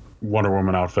her Wonder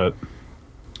Woman outfit.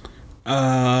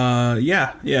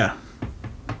 Yeah.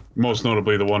 Most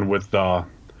notably, the one with it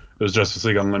was Justice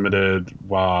League Unlimited. It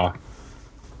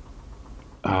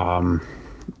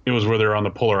was where they were on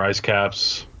the polar ice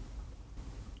caps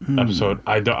episode.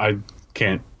 I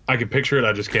can't. I can picture it.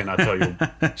 I just cannot tell you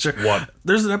Sure. what.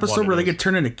 There's an episode where they get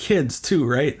turned into kids too,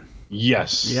 right?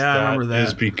 Yes. Yeah, I remember that.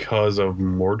 Is because of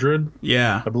Mordred.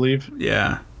 Yeah. I believe.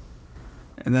 Yeah.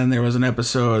 And then there was an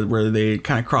episode where they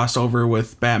kind of cross over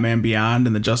with Batman Beyond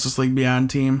and the Justice League Beyond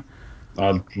team.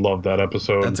 I love that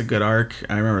episode. That's a good arc.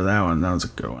 I remember that one. That was a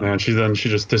good one. And she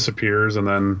just disappears, and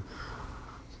then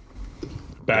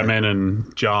Batman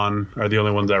and John are the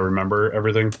only ones that remember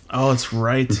everything. Oh, that's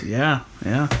right. Yeah.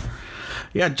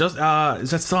 Just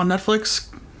is that still on Netflix?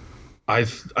 I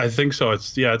think so. It's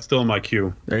still in my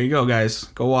queue. There you go, guys.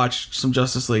 Go watch some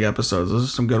Justice League episodes. Those are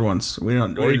some good ones.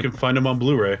 Or you can find them on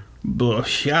Blu-ray.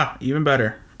 Yeah, even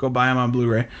better. Go buy them on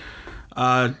Blu-ray.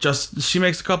 Just she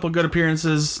makes a couple good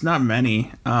appearances, not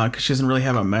many, because she doesn't really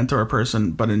have a mentor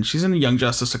person. But she's in Young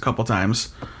Justice a couple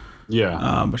times.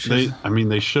 Yeah, but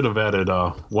they should have added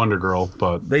Wonder Girl,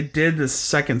 but they did the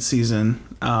second season.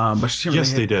 But she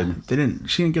they did. They didn't.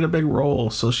 She didn't get a big role,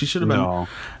 so she should have been. No.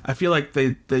 I feel like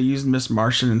they used Miss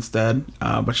Martian instead,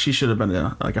 but she should have been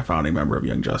a founding member of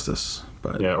Young Justice.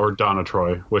 But yeah, or Donna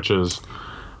Troy, which is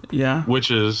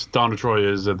Donna Troy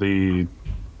is the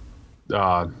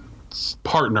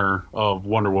partner of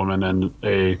Wonder Woman and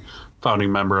a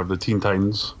founding member of the Teen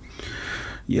Titans.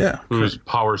 Yeah, whose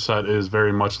power set is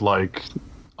very much like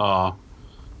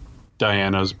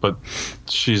Diana's, but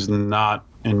she's not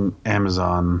in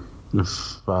Amazon,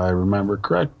 if I remember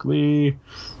correctly.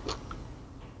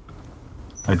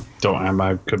 I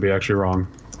could be actually wrong.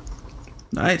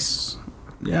 Nice.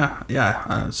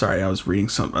 Yeah. Sorry, I was reading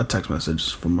a text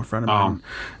message from a friend of mine,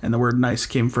 and the word "nice"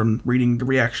 came from reading the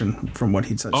reaction from what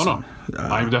he'd said. Oh no,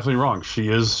 I'm definitely wrong. She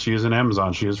is in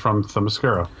Amazon. She is from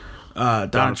Themyscira.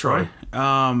 Donna Troy.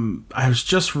 I was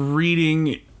just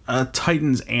reading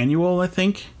Titans Annual, I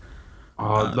think.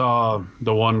 The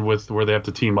one where they have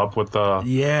to team up with the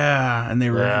and they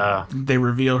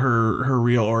reveal her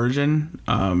real origin.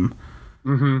 That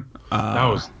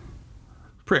was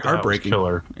pretty heartbreaking. That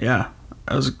was killer. Yeah,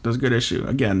 that was a good issue.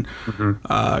 Again,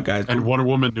 guys. And Wonder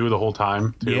Woman knew the whole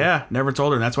time too. Yeah, never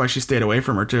told her. And that's why she stayed away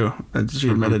from her too. And she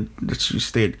admitted that she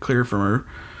stayed clear from her.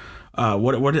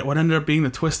 What ended up being the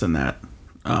twist in that?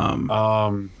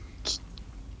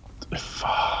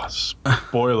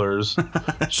 Spoilers.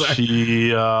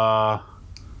 She's a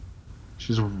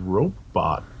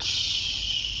robot.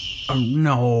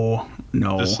 No.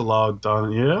 Disallowed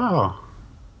Donna. Yeah.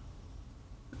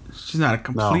 She's not a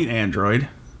complete android.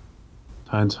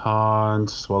 Titans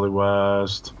Hunt, Wally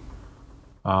West.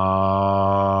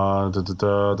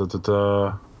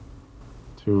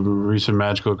 To recent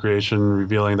magical creation,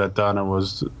 revealing that Donna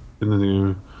was in the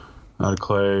new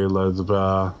Clay.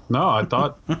 No, I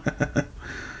thought. Am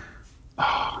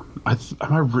I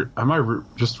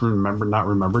just not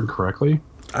remembering correctly?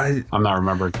 I'm not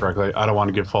remembering correctly. I don't want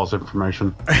to give false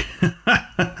information.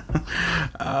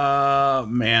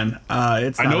 Man,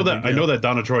 it's. I know that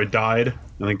Donna Troy died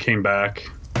and then came back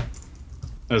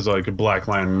as like a Black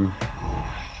Lantern.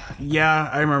 Yeah,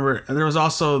 I remember. There was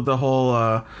also the whole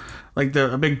a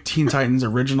big Teen Titans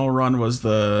original run was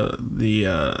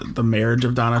the marriage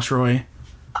of Donna Troy.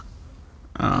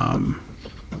 1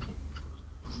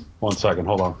 second,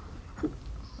 hold on.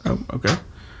 Oh, okay.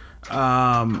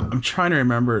 I'm trying to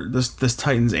remember this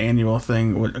Titans Annual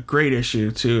thing. A great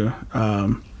issue too.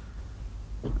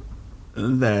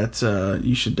 That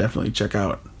you should definitely check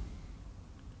out.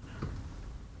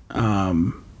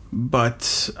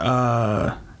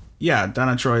 Yeah,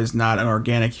 Donna Troy is not an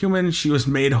organic human. She was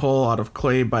made whole out of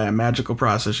clay by a magical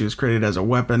process. She was created as a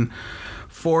weapon,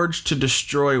 forged to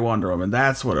destroy Wonder Woman.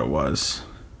 That's what it was.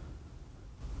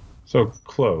 So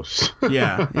close.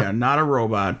 yeah, not a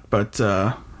robot, but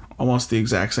almost the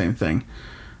exact same thing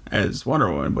as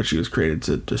Wonder Woman, but she was created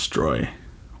to destroy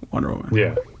Wonder Woman.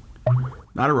 Yeah.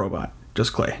 Not a robot,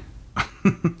 just clay.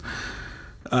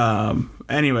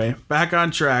 Anyway, back on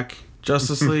track.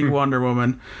 Justice League, Wonder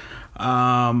Woman.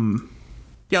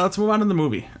 Let's move on to the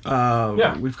movie.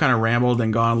 We've kind of rambled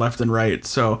and gone left and right.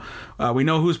 So we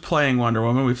know who's playing Wonder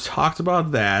Woman. We've talked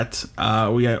about that.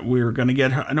 We're going to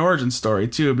get an origin story,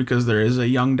 too, because there is a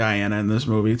young Diana in this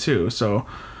movie, too. So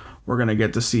we're going to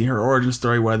get to see her origin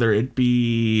story, whether it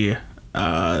be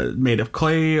made of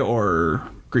clay or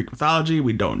Greek mythology.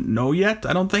 We don't know yet,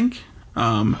 I don't think.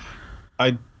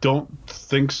 I don't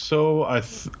think so. I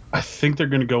think they're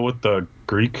going to go with the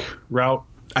Greek route.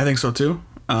 I think so too.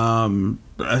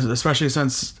 Especially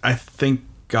since I think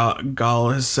Gal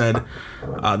has said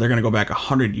they're going to go back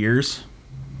 100 years.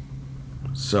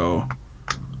 So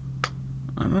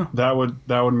I don't know. That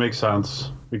would make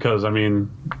sense because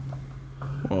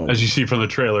as you see from the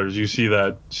trailers, you see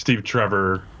that Steve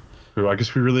Trevor, who I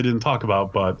guess we really didn't talk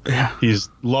about, but he's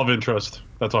love interest.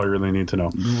 That's all you really need to know.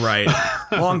 Right.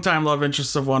 Longtime love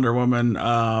interest of Wonder Woman.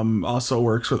 Also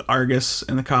works with Argus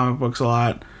in the comic books a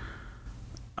lot.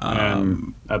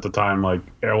 And at the time, at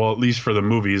least for the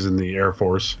movies in the Air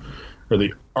Force or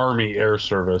the Army Air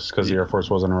Service, because the Air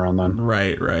Force wasn't around then.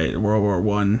 Right. World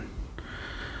War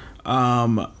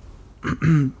I.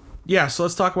 So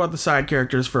let's talk about the side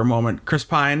characters for a moment. Chris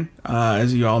Pine,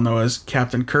 as you all know, as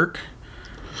Captain Kirk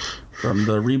from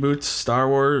the reboots Star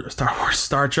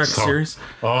Trek series.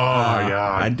 Oh my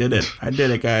God! I did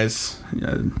it, guys.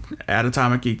 At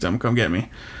Atomic Geekdom, come get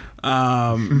me.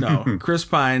 No, Chris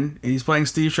Pine, he's playing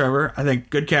Steve Trevor. I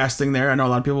think good casting there. I know a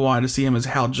lot of people wanted to see him as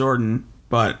Hal Jordan,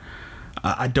 but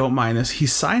I don't mind this. He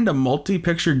signed a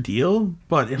multi-picture deal,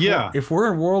 but if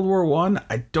we're in World War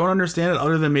I don't understand it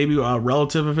other than maybe a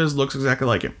relative of his looks exactly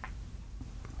like him.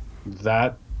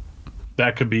 That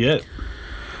could be it.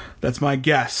 That's my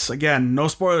guess. Again, no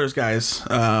spoilers, guys.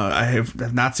 I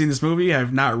have not seen this movie. I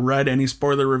have not read any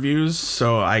spoiler reviews,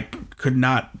 so I could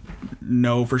not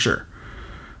know for sure.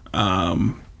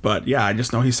 But yeah, I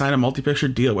just know he signed a multi-picture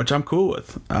deal, which I'm cool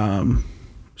with.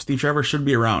 Steve Trevor should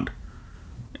be around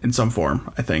in some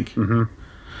form, I think. Mm-hmm.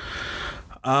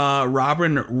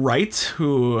 Robin Wright,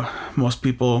 who most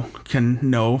people can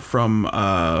know from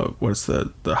what's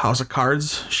the House of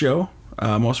Cards show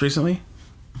most recently.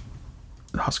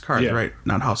 House of Cards, right?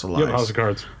 Not House of Lies. Yep, House of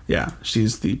Cards. Yeah,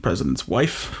 she's the president's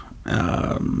wife,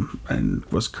 and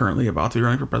was currently about to be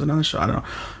running for president on the show. I don't know.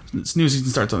 This new season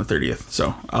starts on the 30th,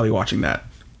 so I'll be watching that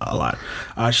a lot.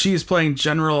 She is playing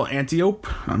General Antiope.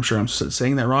 I'm sure I'm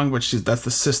saying that wrong, but that's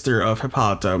the sister of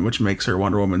Hippolyta, which makes her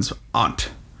Wonder Woman's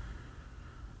aunt.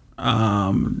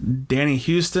 Danny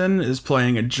Houston is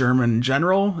playing a German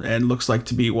general and looks like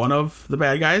to be one of the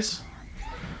bad guys.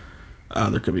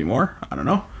 There could be more. I don't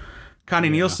know. Connie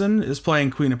Nielsen is playing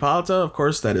Queen Hippolyta. Of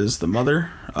course, that is the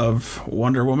mother of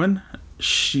Wonder Woman.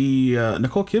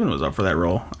 Nicole Kidman was up for that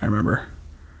role, I remember,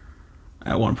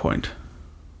 at one point.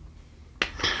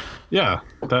 Yeah,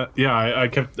 I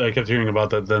kept hearing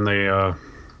about that. Then they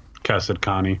casted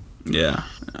Connie. Yeah.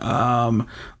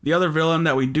 The other villain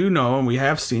that we do know and we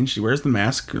have seen, she wears the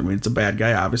mask. I mean, it's a bad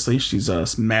guy, obviously. She's a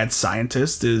mad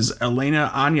scientist. Is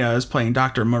Elena Anya is playing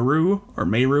Dr. Maru,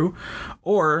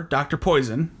 or Dr.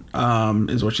 Poison,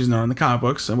 is what she's known in the comic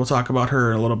books, and we'll talk about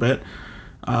her in a little bit.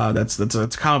 That's a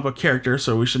comic book character,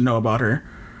 so we should know about her.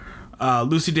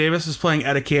 Lucy Davis is playing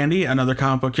Etta Candy, another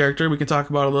comic book character we can talk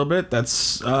about a little bit.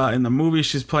 That's in the movie.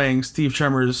 She's playing Steve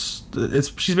Trevor's.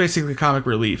 She's basically comic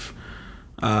relief.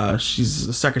 She's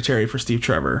the secretary for Steve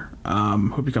Trevor,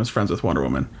 who becomes friends with Wonder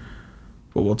Woman.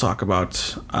 But we'll talk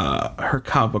about her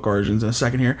comic book origins in a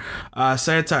second here.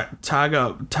 Sayed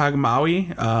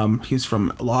Tagamawi, he's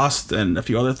from Lost and a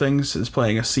few other things, is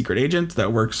playing a secret agent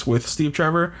that works with Steve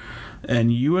Trevor.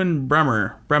 And Ewan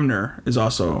Bremner is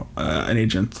also an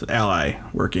agent ally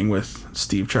working with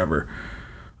Steve Trevor.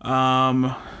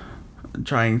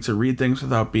 Trying to read things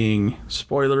without being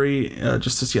spoilery,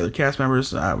 just to see other cast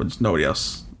members. Nobody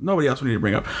else we need to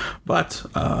bring up. But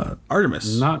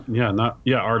Artemis.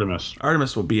 Artemis.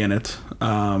 Artemis will be in it.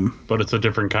 But it's a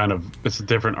different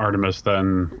Artemis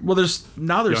than there's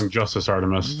Young Justice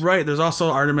Artemis. Right, there's also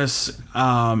Artemis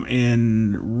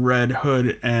in Red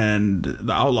Hood and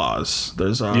the Outlaws.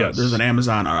 There's an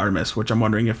Amazon Artemis, which I'm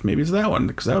wondering if maybe it's that one,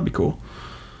 because that would be cool.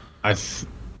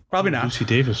 Probably not. Lucy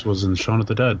Davis was in Shaun of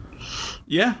the Dead.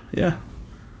 Yeah.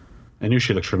 I knew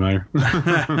she looked familiar.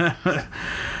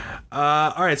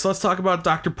 All right, so let's talk about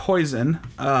Dr. Poison.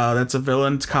 That's a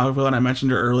villain. It's a comic villain. I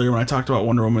mentioned her earlier when I talked about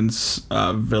Wonder Woman's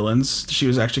villains. She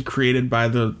was actually created by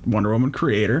the Wonder Woman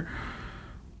creator.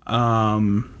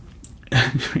 In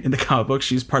the comic book,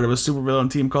 she's part of a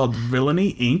supervillain team called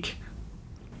Villainy Inc.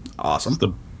 Awesome. It's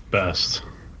the best.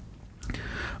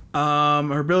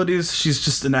 Her abilities, she's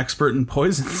just an expert in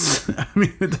poisons. I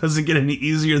mean, it doesn't get any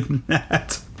easier than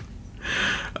that.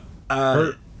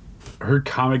 Her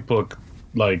comic book,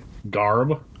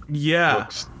 garb. Yeah.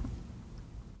 Looks,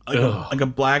 like a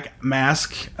black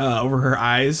mask over her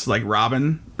eyes, like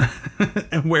Robin,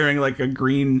 and wearing a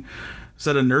green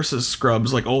set of nurses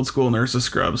scrubs, like old school nurses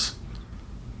scrubs.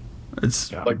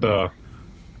 It's I like the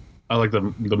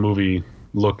movie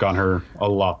look on her a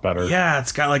lot better. Yeah,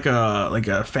 it's got like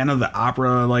a fan of the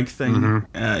opera thing.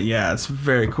 Mm-hmm. Yeah, it's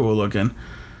very cool looking.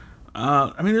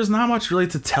 I mean, there's not much really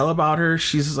to tell about her.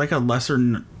 She's like a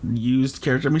lesser used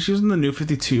character. I mean, she was in the New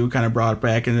 52, kind of brought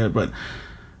back in it, but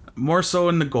more so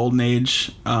in the Golden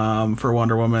Age for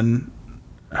Wonder Woman.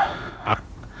 Not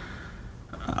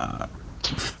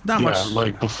much.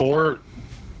 Before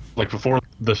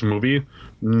this movie,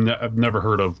 I've never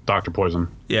heard of Dr. Poison.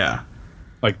 Yeah.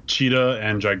 Like Cheetah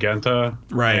and Giganta,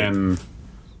 right? And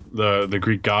the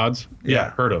Greek gods,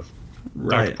 heard of.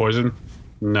 Right. Dr. Poison,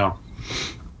 no.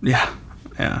 Yeah.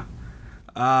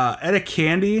 Etta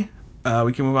Candy,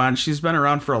 we can move on. She's been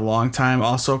around for a long time.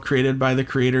 Also created by the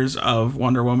creators of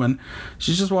Wonder Woman.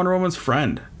 She's just Wonder Woman's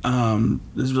friend.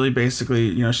 Is really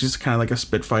basically, she's kind of like a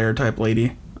Spitfire type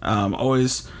lady.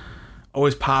 Always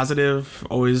positive,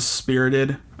 always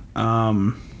spirited.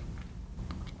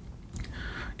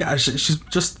 Yeah, she's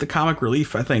just the comic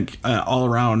relief, I think, all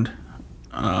around,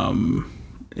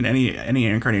 in any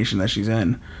incarnation that she's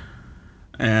in,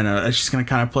 and she's gonna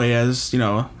kind of play as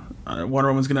Wonder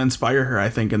Woman's gonna inspire her, I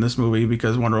think, in this movie,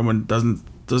 because Wonder Woman doesn't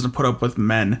put up with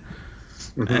men,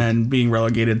 and being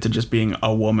relegated to just being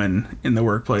a woman in the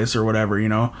workplace or whatever, you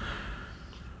know.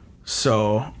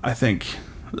 So I think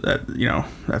that, you know,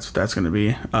 that's what that's going to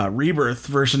be. Rebirth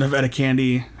version of Etta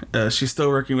Candy. She's still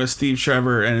working with Steve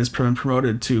Trevor and is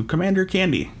promoted to Commander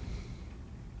Candy.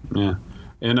 Yeah.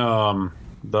 In the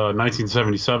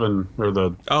 1977 or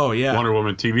the Wonder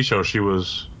Woman TV show, she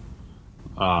was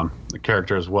a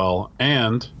character as well,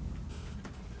 and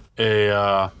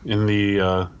in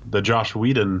the Josh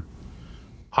Whedon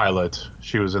pilot,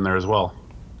 she was in there as well.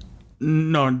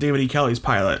 No, David E. Kelly's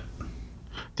pilot.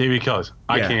 David E. Kelly's.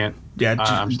 I can't. Yeah,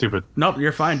 I'm stupid. Nope,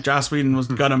 you're fine. Joss Whedon was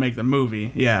gonna make the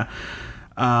movie. Yeah.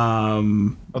 I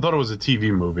thought it was a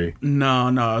TV movie. No,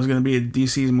 it was gonna be a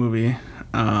DC's movie.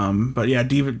 But yeah,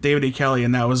 David E. Kelly,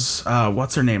 and that was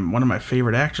what's her name? One of my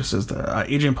favorite actresses,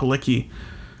 Adrienne Palicki.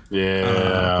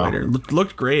 Yeah,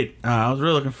 looked great. I was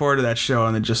really looking forward to that show,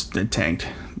 and it tanked.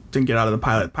 Didn't get out of the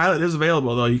pilot. Pilot is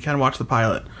available though. You can watch the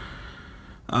pilot.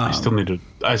 I still need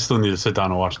to sit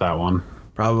down and watch that one.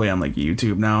 Probably on like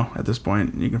YouTube now. At this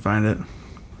point, you can find it.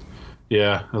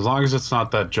 Yeah, as long as it's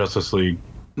not that Justice League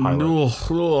pilot.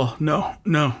 No,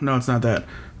 it's not that.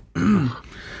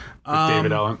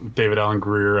 David Allen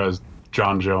Greer as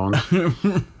John Jones.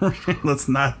 Let's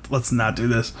not do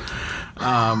this.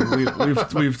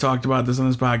 We've talked about this on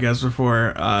this podcast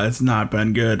before. It's not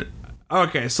been good.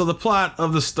 Okay, so the plot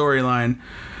of the storyline,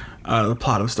 the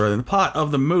plot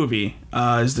of the movie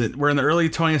is that we're in the early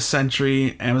 20th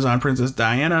century. Amazon Princess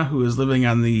Diana, who is living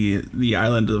on the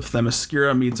island of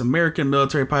Themyscira, meets American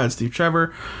military pilot Steve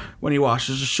Trevor when he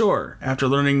washes ashore. After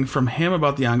learning from him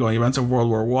about the ongoing events of World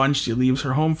War I, she leaves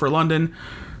her home for London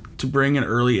to bring an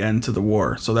early end to the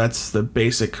war. So that's the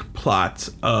basic plot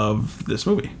of this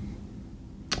movie.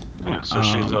 Yeah,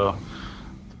 so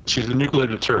she's a nuclear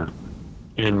deterrent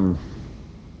in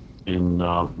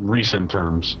recent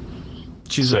terms.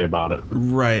 Say about it.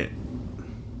 Right.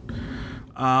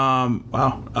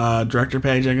 Director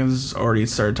Patty Jenkins already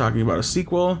started talking about a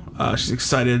sequel. She's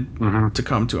excited to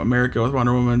come to America with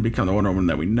Wonder Woman, become the Wonder Woman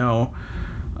that we know.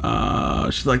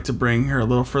 She'd like to bring her a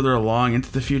little further along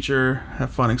into the future,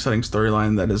 have fun, exciting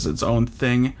storyline that is its own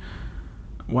thing.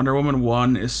 Wonder Woman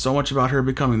 1 is so much about her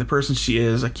becoming the person she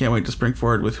is. I can't wait to spring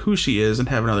forward with who she is and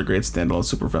have another great standalone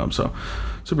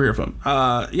superhero film.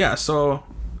 So,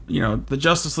 you know, the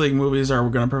Justice League movies are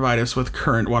going to provide us with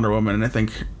current Wonder Woman, and I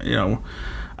think, you know,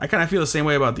 I kind of feel the same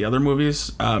way about the other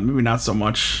movies. Maybe not so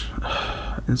much,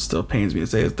 it still pains me to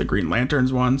say, it's the Green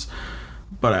Lanterns ones,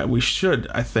 but we should,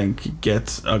 I think,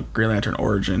 get a Green Lantern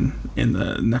origin in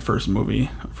the first movie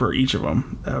for each of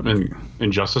them.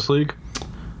 In Justice League?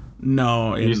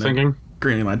 No, in thinking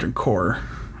Green Lantern Corps.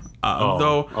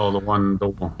 Though,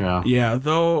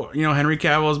 you know, Henry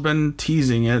Cavill has been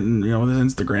teasing it, and, you know, with his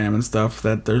Instagram and stuff,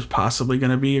 that there's possibly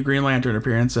going to be a Green Lantern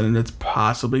appearance, and it's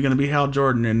possibly going to be Hal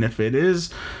Jordan. And if it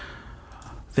is,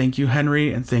 thank you,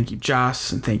 Henry, and thank you,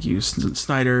 Joss, and thank you,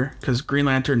 Snyder, because Green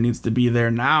Lantern needs to be there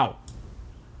now.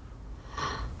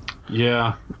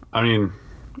 Yeah, I mean,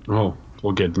 we'll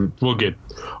get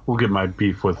my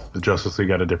beef with the Justice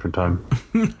League at a different time.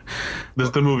 This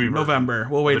is the movie version. November.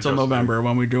 We'll wait till November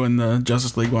when we're doing the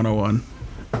Justice League 101.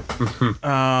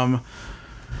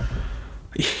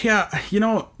 Yeah, you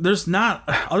know, there's not,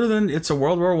 other than it's a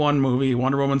World War I movie,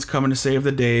 Wonder Woman's coming to save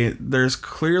the day. There's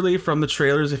clearly, from the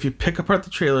trailers, if you pick apart the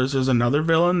trailers, there's another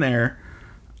villain there.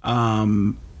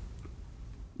 You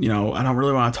know, I don't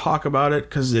really want to talk about it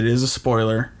because it is a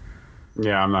spoiler.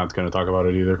 Yeah, I'm not going to talk about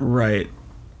it either. Right.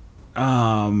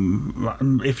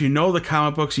 If you know the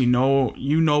comic books, you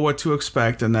know what to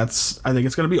expect, and I think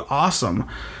it's going to be awesome.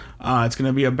 It's going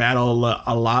to be a battle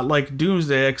a lot like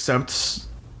Doomsday, except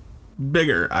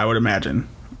bigger, I would imagine.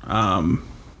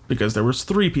 Because there was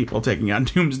 3 people taking on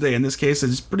Doomsday. In this case,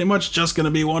 it's pretty much just going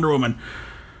to be Wonder Woman.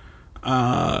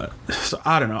 So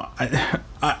I don't know.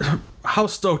 How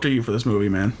stoked are you for this movie,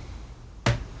 man?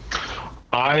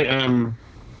 I am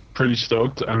pretty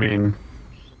stoked. I mean,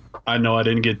 I know I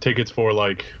didn't get tickets for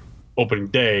like opening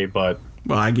day, but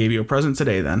I gave you a present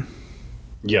today then.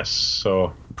 Yes,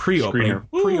 so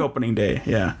pre-opening day,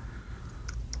 yeah.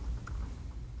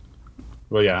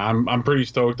 Well, yeah, I'm pretty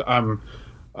stoked.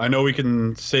 I know we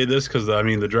can say this because I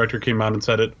mean the director came out and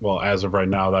said it. Well, as of right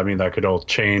now, I mean that could all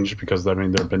change because I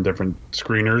mean there have been different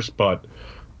screeners, but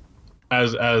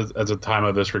as a time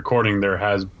of this recording, there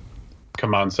has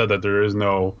come out and said that there is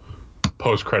no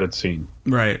post-credit scene.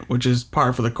 Right, which is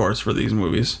par for the course for these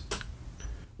movies.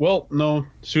 Well, no,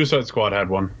 Suicide Squad had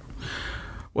one.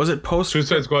 Was it post?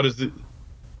 Suicide Squad is the...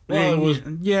 Well, it was...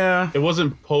 Yeah. It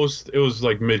wasn't post, it was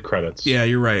like mid-credits. Yeah,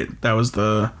 you're right. That was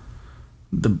the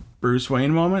Bruce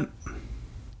Wayne moment?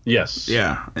 Yes.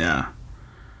 Yeah.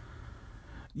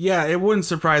 Yeah, it wouldn't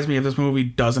surprise me if this movie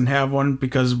doesn't have one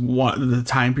because the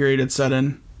time period it's set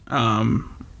in.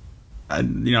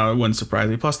 It wouldn't surprise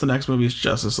me. Plus, the next movie is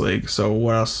Justice League. So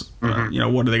what else?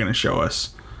 Mm-hmm. What are they going to show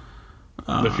us?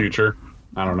 The future.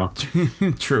 I don't know.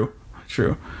 True.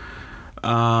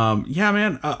 Yeah,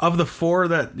 man. Of the four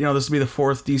that this will be the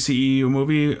fourth DCEU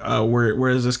movie.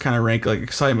 Where does this kind of rank like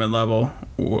excitement level?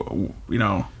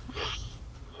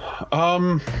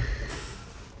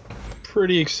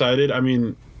 Pretty excited. I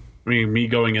mean, me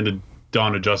going into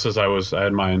Dawn of Justice, I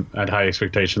had high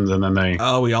expectations, and then they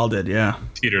we all did, yeah,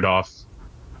 teetered off.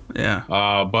 Yeah.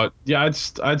 But yeah,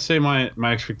 I'd say my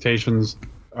expectations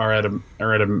are at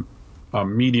a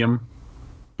medium,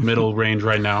 middle range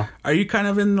right now. Are you kind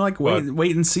of in like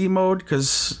wait and see mode?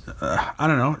 Because I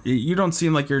don't know, you don't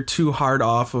seem like you're too hard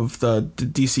off of the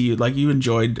DCU. Like you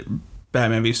enjoyed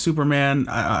Batman v Superman.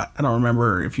 I don't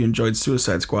remember if you enjoyed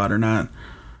Suicide Squad or not.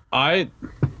 I'm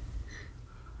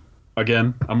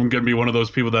gonna be one of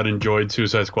those people that enjoyed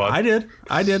Suicide Squad. I did.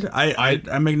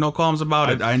 I make no qualms about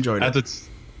it. I enjoyed it.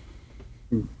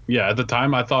 At the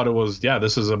time, I thought it was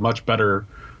this is a much better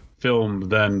film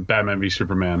than Batman v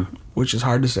Superman, which is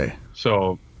hard to say.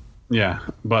 So, yeah,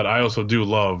 but I also do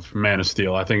love Man of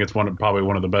Steel. I think it's probably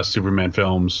one of the best Superman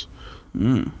films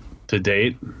to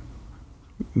date.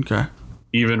 Okay.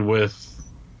 Even with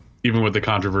the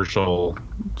controversial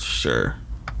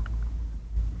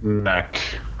neck,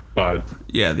 but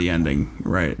yeah, the ending,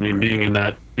 right? I mean, being in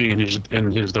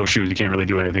those shoes, you can't really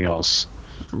do anything else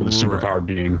with a superpowered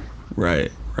being.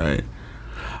 Right.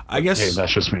 I guess. Hey,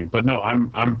 that's just me, but no,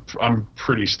 I'm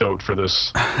pretty stoked for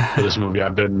this movie.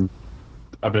 I've been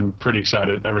pretty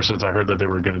excited ever since I heard that they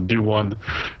were going to do one,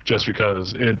 just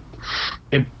because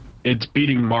it's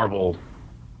beating Marvel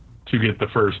to get the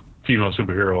first female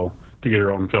superhero to get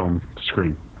her own film to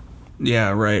screen.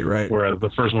 Yeah, right. Whereas the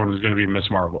first one is going to be Miss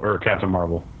Marvel or Captain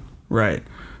Marvel. Right.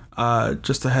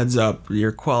 Just a heads up,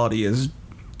 your quality is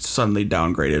suddenly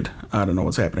downgraded. I don't know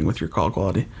what's happening with your call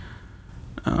quality.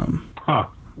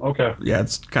 Okay. Yeah,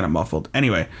 it's kind of muffled.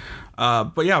 Anyway,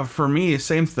 but yeah, for me,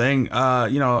 same thing.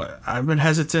 I've been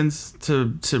hesitant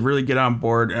to really get on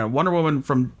board. Wonder Woman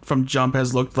from Jump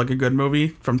has looked like a good movie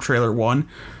from trailer 1.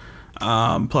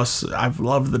 Plus, I've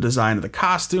loved the design of the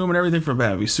costume and everything from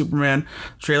Batman v Superman.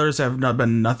 Trailers have not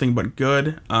been nothing but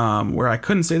good. Where I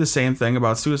couldn't say the same thing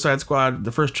about Suicide Squad.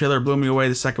 The first trailer blew me away.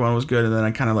 The second one was good, and then I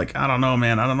kind of I don't know,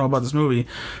 man. I don't know about this movie.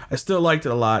 I still liked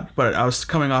it a lot, but I was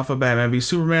coming off of Batman v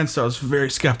Superman, so I was very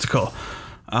skeptical.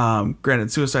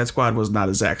 Granted, Suicide Squad was not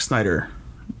a Zack Snyder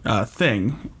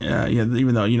thing,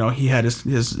 even though he had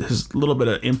his little bit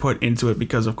of input into it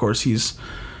because, of course, he's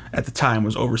at the time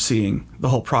was overseeing the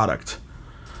whole product.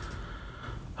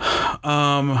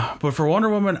 But for Wonder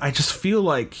Woman, I just feel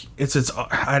like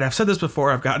I've said this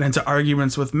before. I've gotten into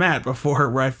arguments with Matt before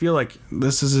where I feel like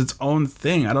this is its own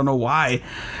thing. I don't know why.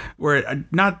 Where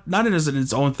not as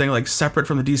its own thing, like separate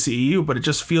from the DCEU, but it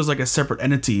just feels like a separate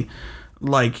entity.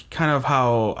 Like kind of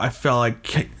how I felt like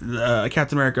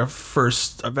Captain America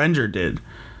First Avenger did,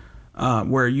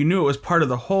 where you knew it was part of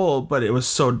the whole, but it was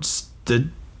so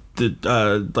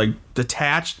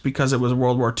detached because it was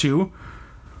World War II,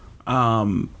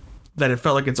 that it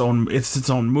felt like its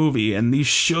own movie, and these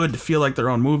should feel like their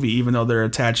own movie even though they're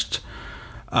attached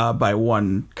by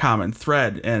one common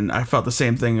thread. And I felt the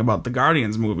same thing about the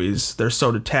Guardians movies. They're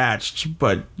so detached,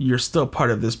 but you're still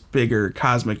part of this bigger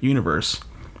cosmic universe.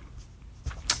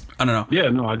 I don't know. Yeah,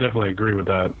 no, I definitely agree with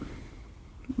that.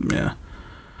 Yeah.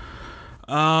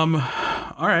 All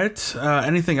right.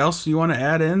 Anything else you want to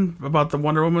add in about the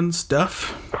Wonder Woman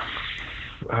stuff?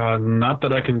 Not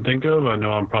that I can think of. I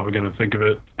know I'm probably going to think of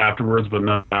it afterwards, but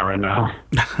not right now.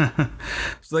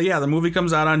 So yeah, the movie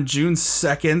comes out on June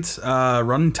 2nd.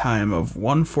 Runtime of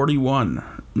 141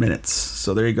 minutes.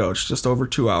 So there you go. It's just over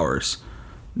 2 hours.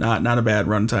 Not a bad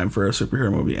runtime for a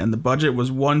superhero movie. And the budget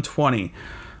was $120.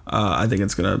 I think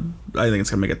it's gonna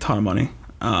make a ton of money.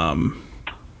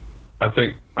 I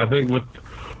think with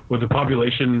the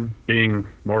population being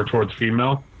more towards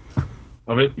female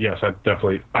of it, yes, I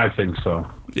think so.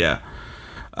 Yeah.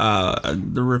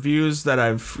 The reviews that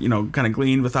I've kind of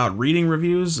gleaned without reading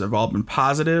reviews have all been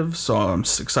positive, so I'm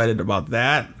excited about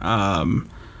that.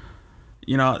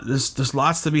 There's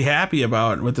lots to be happy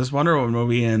about with this Wonder Woman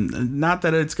movie, and not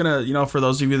that it's gonna, for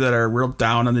those of you that are real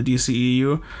down on the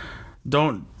DCEU,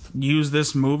 don't use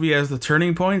this movie as the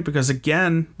turning point, because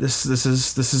again, this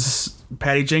is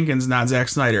Patty Jenkins, not Zack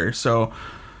Snyder. So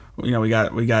we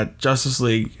got Justice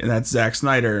League, and that's Zack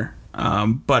Snyder.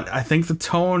 But I think the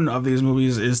tone of these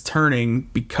movies is turning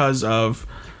because of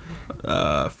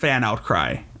fan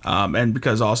outcry, and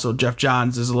because also Jeff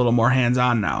Johns is a little more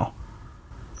hands-on now.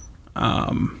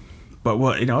 But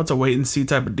it's a wait and see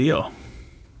type of deal.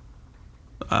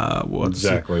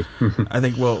 Exactly. I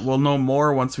think we'll know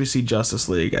more once we see Justice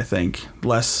League. I think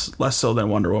less so than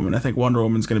Wonder Woman. I think Wonder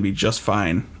Woman's going to be just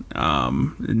fine.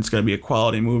 And it's going to be a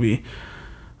quality movie,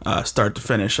 start to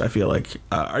finish. I feel like.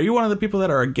 Are you one of the people that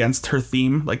are against her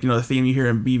theme? Like the theme you hear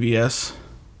in BVS?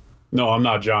 No, I'm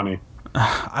not Johnny.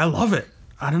 I love it.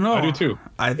 I don't know. I do too.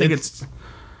 I think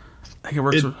it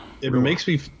works. It makes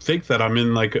me think that I'm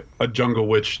in like a jungle,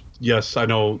 which yes, I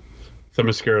know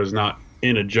Themyscira is not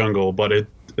in a jungle, but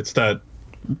it's that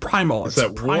primal. It's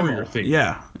that primal. warrior thing.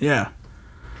 Yeah.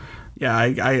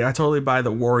 I totally buy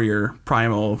the warrior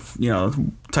primal,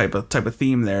 type of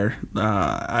theme there.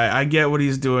 I get what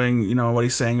he's doing, what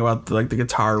he's saying about the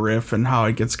guitar riff and how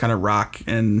it gets kind of rock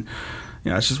and.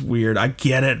 It's just weird. I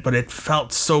get it, but it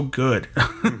felt so good.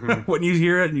 When you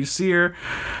hear it and you see her,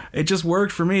 it just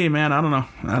worked for me, man. I don't know.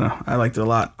 I liked it a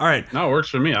lot. All right. No, it works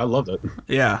for me. I loved it.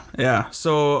 Yeah.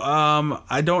 So,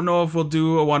 I don't know if we'll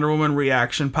do a Wonder Woman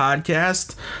reaction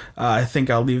podcast. I think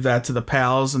I'll leave that to the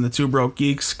pals and the Two Broke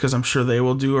Geeks, because I'm sure they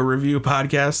will do a review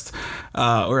podcast,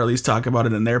 or at least talk about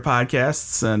it in their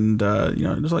podcasts. And,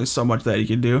 there's only so much that you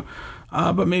can do.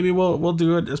 But maybe we'll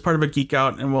do it as part of a geek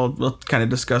out, and we'll kind of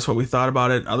discuss what we thought about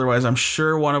it. Otherwise, I'm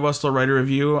sure one of us will write a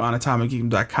review on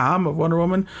atomicgeekdom.com of Wonder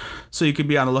Woman, so you could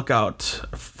be on the lookout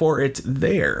for it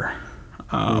there.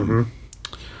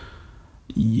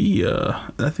 Yeah,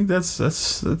 I think that's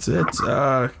it.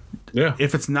 Yeah.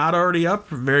 If it's not already up,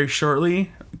 very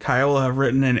shortly, Kyle will have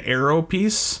written an Arrow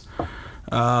piece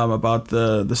about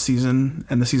the season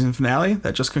and the season finale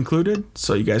that just concluded,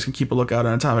 so you guys can keep a lookout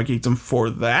on Atomic Geekdom for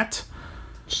that.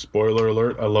 Spoiler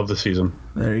alert, I love the season.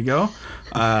 There you go.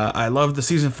 I love the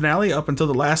season finale up until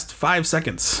the last 5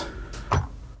 seconds.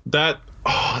 That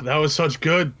was such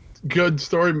good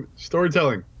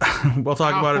storytelling. We'll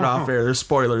talk about it off air. There's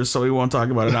spoilers, so we won't talk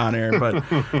about it on air. But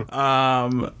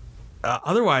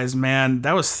otherwise, man,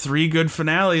 that was 3 good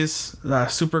finales.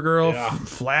 Supergirl, Yeah.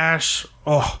 Flash.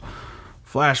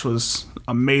 Flash was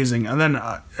amazing. And then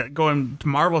going to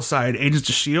Marvel's side, Agents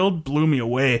of S.H.I.E.L.D. blew me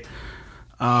away.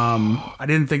 I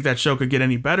didn't think that show could get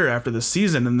any better after the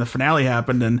season, and the finale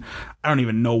happened, and I don't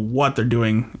even know what they're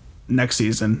doing next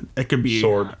season. It could be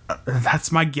Sword.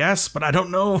 That's my guess, but I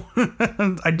don't know.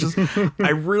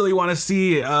 I really want to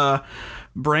see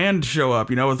Brand show up,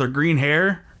 with her green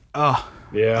hair. Oh,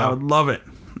 Yeah. I would love it.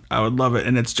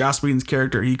 And it's Joss Whedon's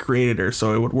character. He created her,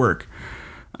 so it would work.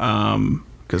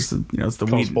 Because it's the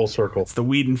Comes Whedon, full circle. it's the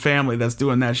Whedon family that's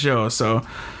doing that show. So,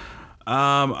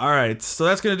 all right. So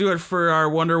that's gonna do it for our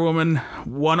Wonder Woman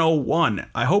 101.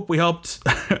 I hope we helped.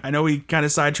 I know we kind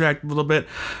of sidetracked a little bit,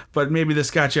 but maybe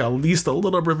this got you at least a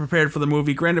little bit prepared for the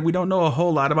movie. Granted, we don't know a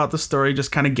whole lot about the story,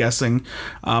 just kind of guessing,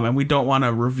 and we don't want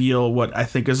to reveal what I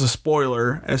think is a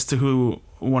spoiler as to who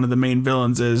one of the main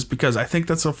villains is, because I think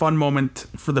that's a fun moment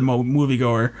for the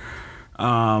moviegoer.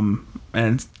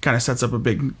 And kind of sets up a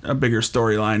bigger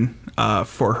storyline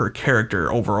for her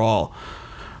character overall.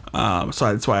 So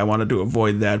that's why I wanted to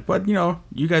avoid that. But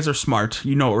you guys are smart.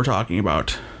 You know what we're talking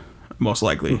about, most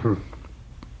likely.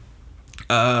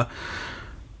 Yeah.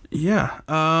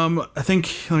 I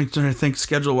think, let me try to think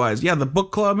schedule wise. Yeah, the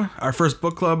book club. Our first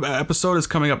book club episode is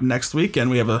coming up next week, and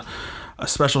we have a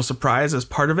special surprise as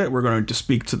part of it. We're going to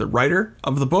speak to the writer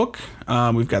of the book.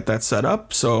 We've got that set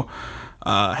up. So.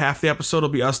 Half the episode will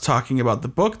be us talking about the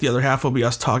book. The other half will be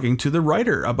us talking to the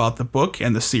writer about the book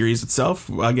and the series itself.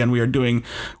 Again, we are doing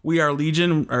We Are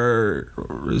Legion, or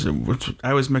is it, I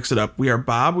always mix it up. We Are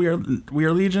Bob, We Are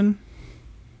Legion.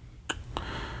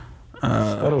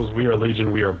 I thought it was We Are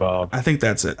Legion, We Are Bob. I think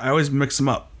that's it. I always mix them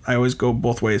up. I always go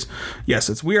both ways. Yes,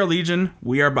 it's We Are Legion,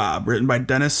 We Are Bob, written by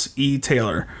Dennis E.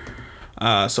 Taylor.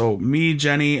 So me,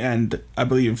 Jenny, and I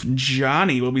believe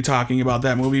Johnny will be talking about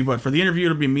that movie, but for the interview,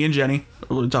 it'll be me and Jenny.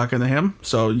 We'll be talking to him.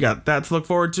 So you got that to look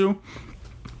forward to.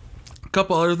 A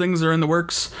couple other things are in the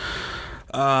works.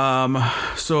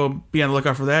 So be on the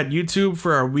lookout for that. YouTube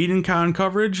for our WhedonCon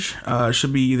coverage.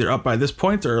 Should be either up by this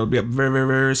point or it'll be up very, very,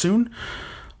 very soon.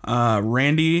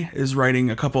 Randy is writing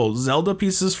a couple Zelda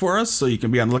pieces for us, so you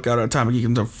can be on the lookout at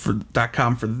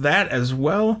atomicgeekdom.com for that as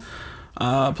well.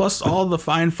 Plus all the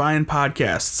fine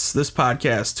podcasts. This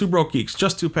podcast, Two Broke Geeks,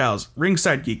 Just Two Pals,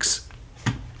 Ringside Geeks.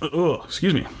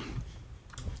 Excuse me.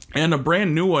 And a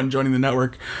brand new one joining the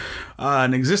network.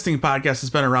 An existing podcast has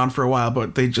been around for a while,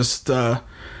 but they just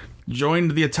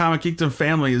joined the Atomic Geekdom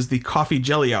family, is the Coffee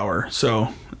Jelly Hour. So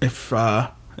if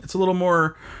it's a little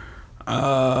more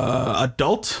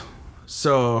adult,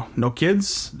 so no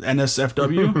kids,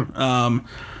 NSFW.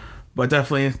 but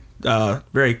definitely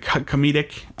very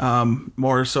comedic,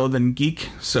 more so than geek.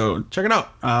 So check it out.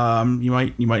 You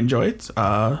might enjoy it.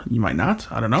 You might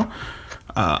not. I don't know.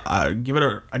 I'd give it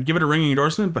a ringing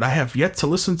endorsement, but I have yet to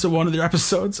listen to one of their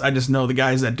episodes. I just know the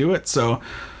guys that do it. So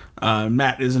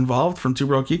Matt is involved from Two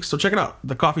Broke Geeks. So check it out.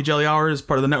 The Coffee Jelly Hour is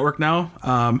part of the network now.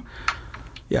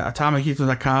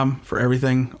 AtomicGeekdom.com for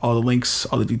everything, all the links,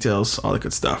 all the details, all the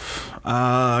good stuff.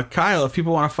 Kyle, if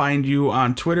people want to find you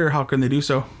on Twitter, how can they do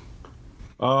so?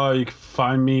 You can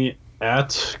find me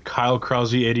at Kyle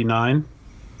Krause 89.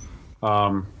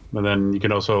 And then you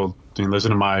can also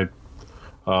listen to my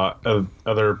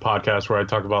other podcast where I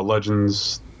talk about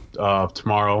Legends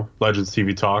tomorrow, Legends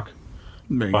TV Talk.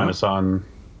 Find us on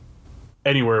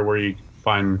anywhere where you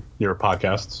find your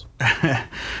podcasts.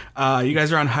 You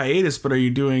guys are on hiatus, but are you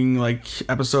doing like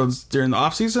episodes during the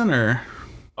off season, or?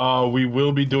 We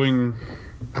will be doing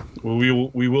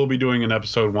an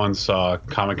episode once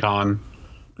Comic-Con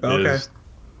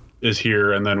is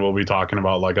here, and then we'll be talking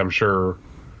about, like, I'm sure,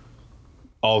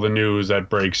 all the news that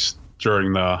breaks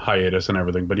during the hiatus and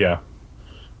everything. But yeah,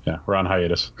 we're on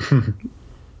hiatus.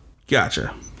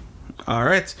 Gotcha. All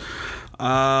right.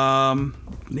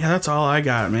 That's all I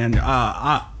got, man.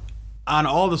 On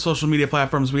all the social media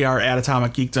platforms, we are at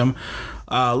Atomic Geekdom.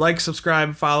 Like,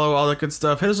 subscribe, follow, all that good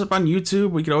stuff. Hit us up on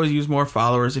YouTube. We could always use more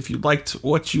followers. If you liked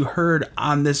what you heard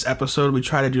on this episode, we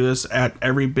try to do this at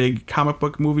every big comic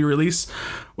book movie release,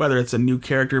 whether it's a new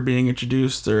character being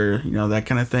introduced or, that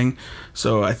kind of thing.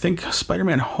 So I think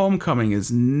Spider-Man Homecoming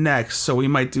is next. So we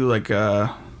might do like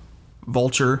a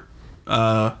Vulture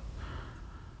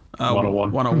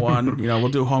 101. We'll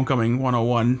do Homecoming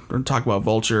 101 and talk about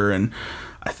Vulture, and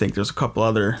I think there's a couple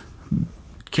other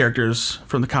characters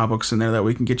from the comic books in there that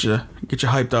we can get you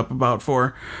hyped up about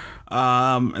for.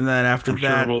 And then after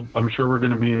I'm sure we're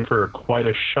going to be in for quite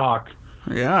a shock.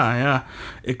 Yeah.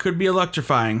 It could be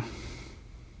electrifying.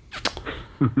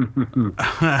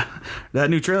 That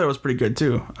new trailer was pretty good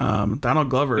too. Donald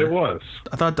Glover. It was.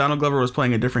 I thought Donald Glover was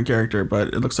playing a different character, but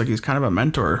it looks like he's kind of a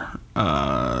mentor,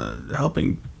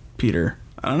 helping Peter.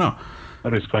 I don't know. I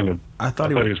thought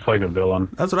he was playing a villain.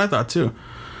 That's what I thought too.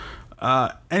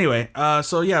 Anyway,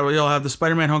 we'll have the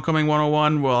Spider-Man Homecoming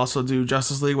 101. We'll also do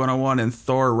Justice League 101 and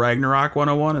Thor Ragnarok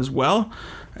 101 as well,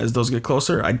 as those get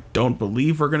closer. I don't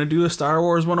believe we're going to do a Star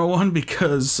Wars 101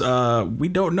 because we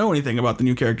don't know anything about the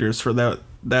new characters for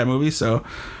that movie. So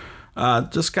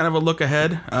just kind of a look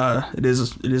ahead. It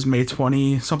is May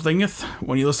 20-somethingth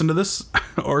when you listen to this,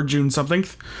 or June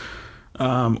somethingth,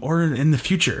 or in the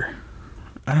future.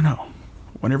 I don't know.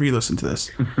 Whenever you listen to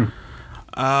this.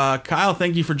 Kyle,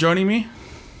 thank you for joining me.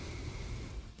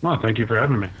 Well, thank you for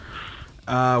having me.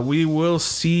 We will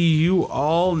see you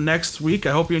all next week.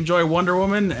 I hope you enjoy Wonder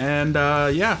Woman, and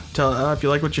tell if you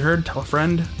like what you heard, tell a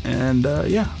friend, and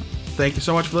thank you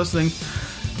so much for listening.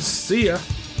 See ya.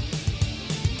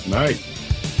 Night.